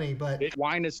 2020. But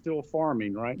wine is still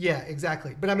farming, right? Yeah,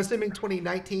 exactly. But I'm assuming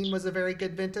 2019 was a very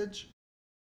good vintage.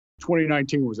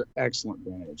 2019 was an excellent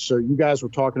vintage. So you guys were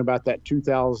talking about that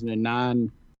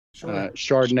 2009 Sure.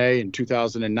 Chardonnay in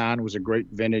 2009 was a great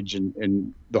vintage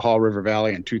in the Haw River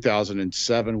Valley, and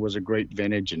 2007 was a great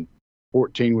vintage, and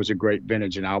 14 was a great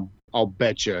vintage, and I'll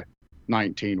bet you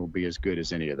 19 will be as good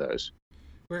as any of those.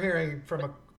 We're hearing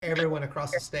from everyone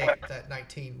across the state that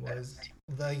 19 was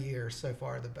the year so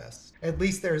far, the best. At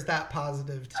least there's that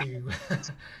positive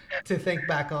to think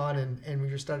back on, and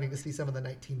we're starting to see some of the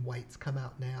 19 whites come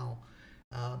out now,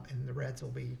 and the reds will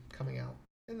be coming out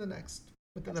within the next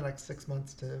 6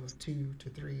 months to 2 to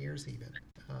 3 years even,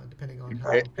 depending on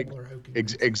how people are oaking.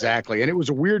 Exactly. And it was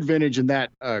a weird vintage in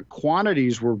that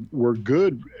quantities were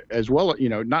good as well.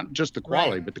 Not just the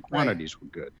quality, Right. but the quantities were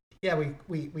good. Yeah,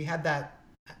 we had that,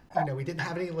 we didn't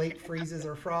have any late freezes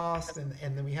or frost, and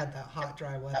then we had that hot,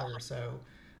 dry weather. So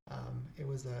it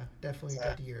was definitely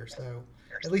a good year. So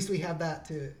at least we have that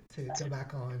to go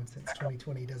back on, since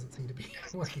 2020 doesn't seem to be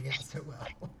working out so well.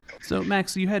 So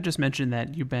Max, you had just mentioned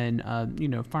that you've been,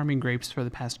 farming grapes for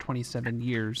the past 27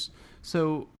 years.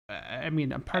 So,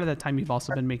 part of that time you've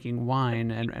also been making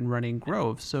wine and running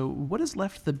Grove. So what has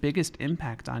left the biggest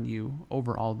impact on you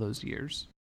over all those years?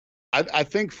 I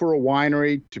think for a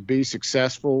winery to be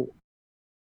successful,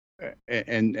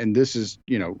 and this is,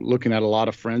 looking at a lot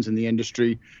of friends in the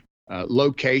industry,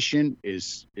 location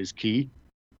is key.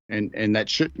 And that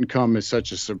shouldn't come as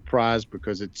such a surprise,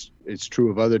 because it's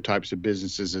true of other types of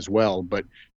businesses as well. But,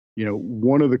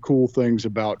 one of the cool things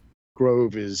about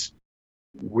Grove is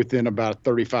within about a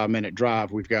 35-minute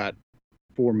drive, we've got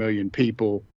 4 million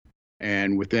people.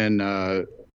 And within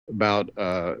about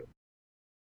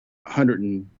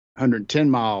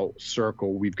 110-mile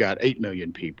circle, we've got 8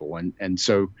 million people, and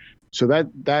so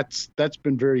that's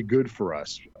been very good for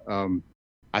us.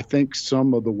 I think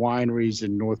some of the wineries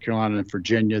in North Carolina and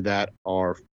Virginia that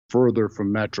are further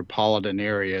from metropolitan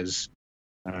areas,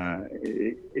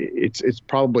 it's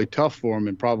probably tough for them,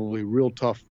 and probably real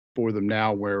tough for them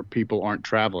now where people aren't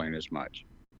traveling as much.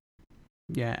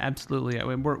 Yeah, absolutely.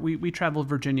 I mean, we travel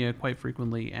Virginia quite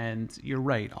frequently, and you're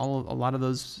right. A lot of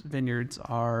those vineyards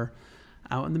are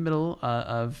out in the middle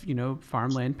of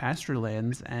farmland, pasture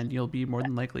lands, and you'll be more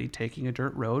than likely taking a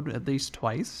dirt road at least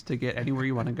twice to get anywhere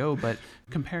you want to go. But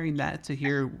comparing that to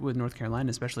here with North Carolina,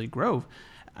 especially Grove,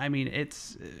 I mean,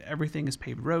 everything is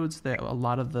paved roads. That a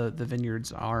lot of the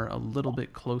vineyards are a little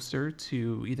bit closer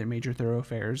to either major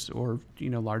thoroughfares or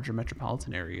larger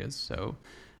metropolitan areas. So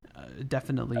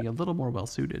definitely a little more well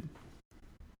suited.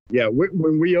 Yeah,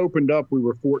 when we opened up, we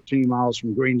were 14 miles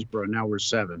from Greensboro. Now we're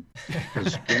 7.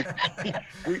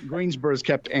 Greensboro's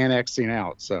kept annexing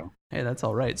out. So hey, that's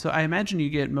all right. So I imagine you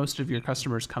get most of your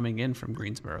customers coming in from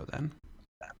Greensboro then.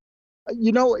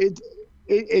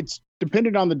 It's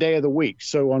dependent on the day of the week.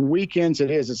 So on weekends,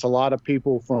 it's a lot of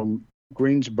people from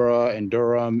Greensboro and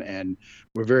Durham, and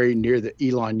we're very near the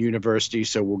Elon University,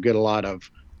 so we'll get a lot of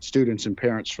students and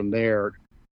parents from there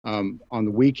on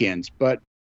the weekends. But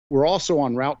we're also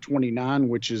on Route 29,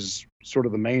 which is sort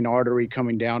of the main artery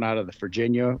coming down out of the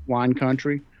Virginia wine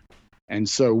country. And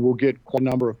so we'll get quite a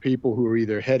number of people who are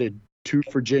either headed to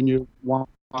Virginia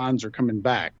wines or coming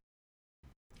back.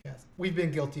 Yes, we've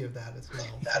been guilty of that as well.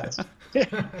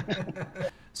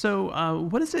 So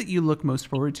what is it you look most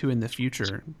forward to in the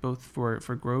future, both for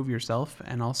Grove yourself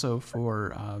and also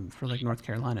for like North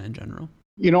Carolina in general?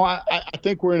 I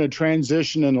think we're in a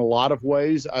transition in a lot of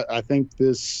ways. I think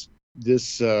this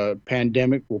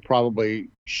pandemic will probably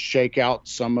shake out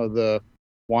some of the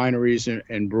wineries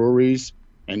and breweries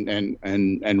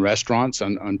and restaurants,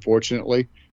 unfortunately.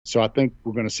 So I think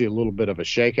we're going to see a little bit of a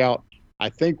shakeout. I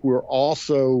think we're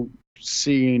also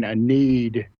seeing a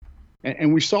need,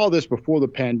 and we saw this before the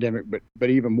pandemic, but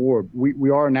even more,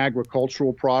 we are an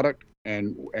agricultural product,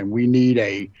 and we need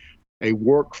a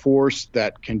workforce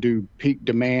that can do peak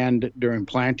demand during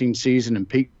planting season and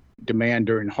peak demand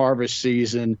during harvest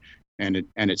season. And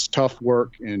it's tough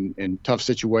work in tough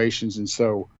situations. And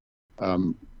so,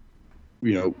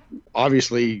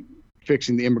 obviously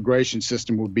fixing the immigration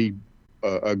system would be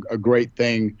a great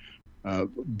thing.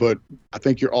 But I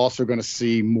think you're also going to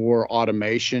see more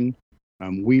automation.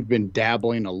 We've been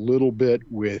dabbling a little bit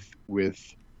with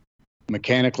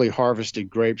mechanically harvested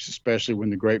grapes, especially when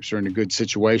the grapes are in a good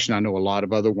situation. I know a lot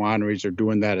of other wineries are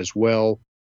doing that as well.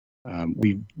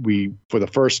 We for the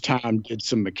first time did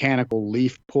some mechanical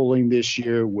leaf pulling this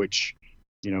year, which,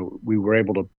 we were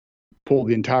able to pull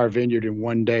the entire vineyard in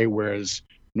one day, whereas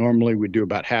normally we do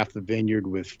about half the vineyard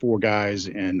with 4 guys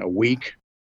in a week.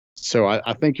 So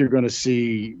I think you're going to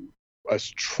see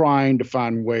us trying to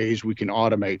find ways we can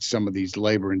automate some of these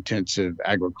labor-intensive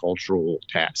agricultural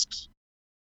tasks.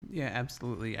 Yeah,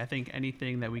 absolutely. I think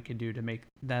anything that we can do to make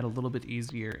that a little bit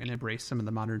easier and embrace some of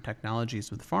the modern technologies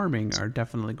with farming are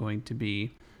definitely going to be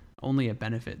only a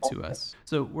benefit to us.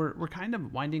 So we're kind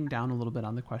of winding down a little bit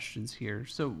on the questions here.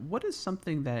 So what is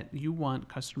something that you want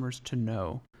customers to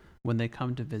know when they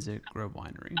come to visit Grove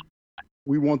Winery?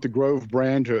 We want the Grove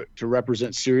brand to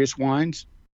represent serious wines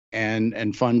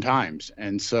and fun times.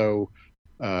 And so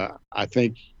I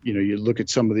think, you look at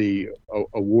some of the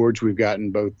awards we've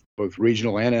gotten, both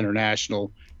regional and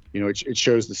international, it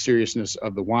shows the seriousness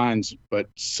of the wines, but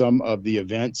some of the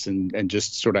events and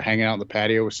just sort of hanging out on the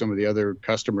patio with some of the other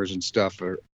customers and stuff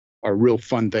are real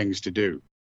fun things to do.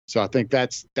 So I think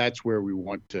that's where we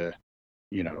want to,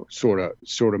 sort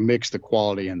of mix the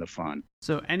quality and the fun.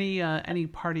 So any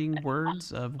parting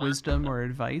words of wisdom or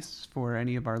advice for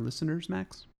any of our listeners,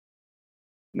 Max?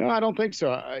 No, I don't think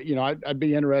so. I'd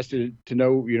be interested to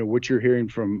know, what you're hearing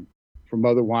from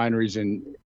other wineries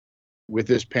and with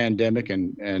this pandemic,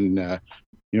 and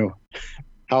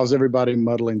how's everybody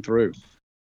muddling through?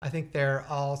 I think they're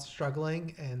all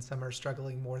struggling, and some are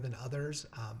struggling more than others.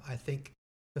 I think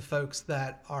the folks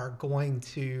that are going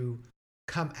to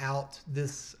come out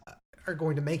this are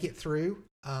going to make it through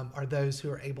are those who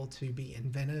are able to be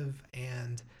inventive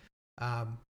and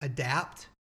adapt.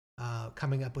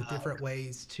 Coming up with different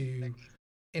ways to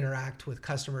interact with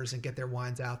customers and get their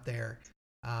wines out there.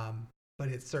 But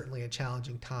it's certainly a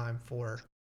challenging time for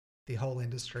the whole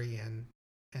industry and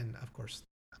of course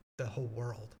the whole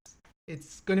world.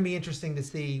 It's going to be interesting to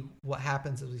see what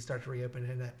happens as we start to reopen.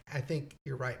 And I think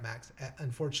you're right, Max.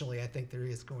 Unfortunately, I think there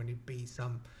is going to be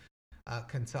some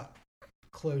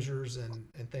closures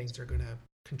and things are going to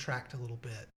contract a little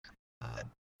bit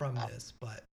from this,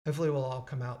 but hopefully we'll all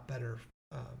come out better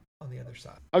on the other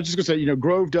side. I was just gonna say,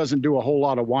 Grove doesn't do a whole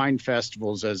lot of wine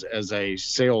festivals as a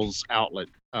sales outlet,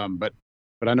 but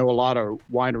I know a lot of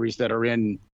wineries that are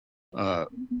in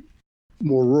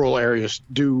more rural areas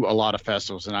do a lot of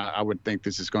festivals, and I would think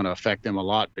this is going to affect them a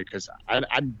lot, because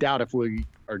I doubt if we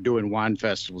are doing wine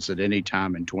festivals at any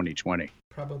time in 2020.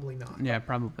 Probably not. Yeah,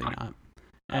 probably not.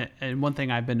 And one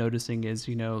thing I've been noticing is,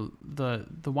 the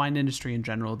wine industry in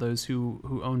general, those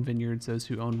who own vineyards, those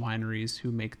who own wineries,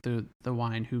 who make the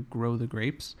wine, who grow the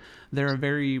grapes, they're a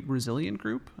very resilient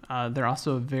group. They're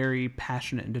also a very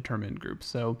passionate and determined group.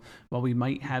 So while we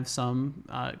might have some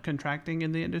contracting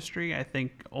in the industry, I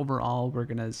think overall we're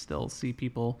going to still see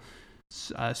people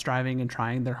striving and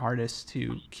trying their hardest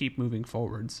to keep moving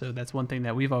forward. So that's one thing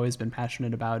that we've always been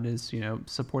passionate about is,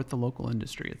 support the local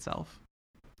industry itself.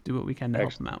 Do what we can to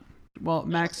help them out. Well,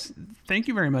 Max, thank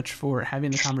you very much for having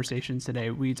the conversation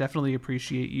today. We definitely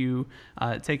appreciate you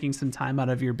taking some time out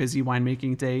of your busy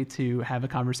winemaking day to have a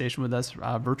conversation with us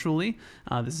virtually.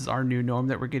 This is our new norm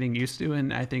that we're getting used to,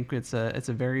 and I think it's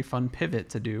a very fun pivot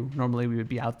to do. Normally, we would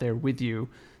be out there with you,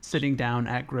 sitting down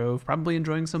at Grove, probably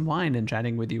enjoying some wine and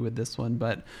chatting with you with this one,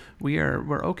 but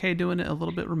we're okay doing it a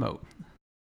little bit remote.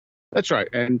 That's right,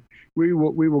 and we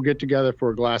will get together for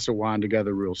a glass of wine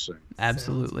together real soon.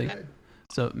 Absolutely.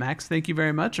 So, Max, thank you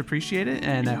very much. Appreciate it,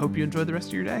 and I hope you enjoy the rest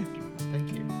of your day.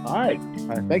 Thank you. All right.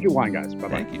 Thank you, wine guys.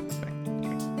 Bye-bye. Thank you.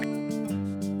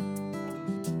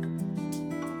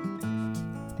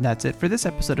 That's it for this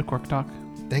episode of Cork Talk.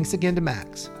 Thanks again to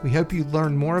Max. We hope you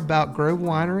learned more about Grove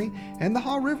Winery and the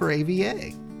Haw River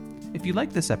AVA. If you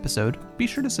like this episode, be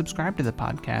sure to subscribe to the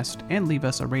podcast and leave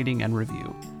us a rating and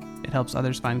review. It helps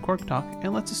others find Cork Talk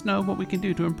and lets us know what we can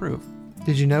do to improve.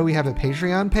 Did you know we have a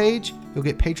Patreon page? You'll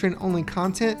get Patreon-only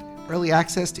content, early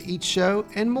access to each show,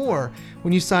 and more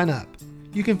when you sign up.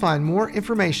 You can find more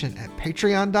information at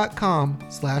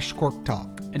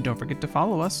patreon.com/corktalk. And don't forget to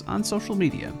follow us on social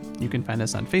media. You can find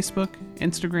us on Facebook,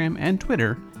 Instagram, and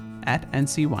Twitter at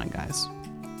NC Wine Guys.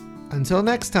 Until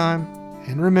next time,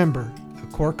 and remember, a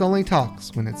cork only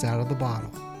talks when it's out of the bottle.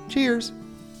 Cheers!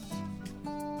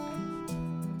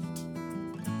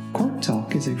 Cork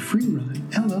Talk is a Free Run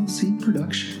LLC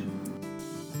production.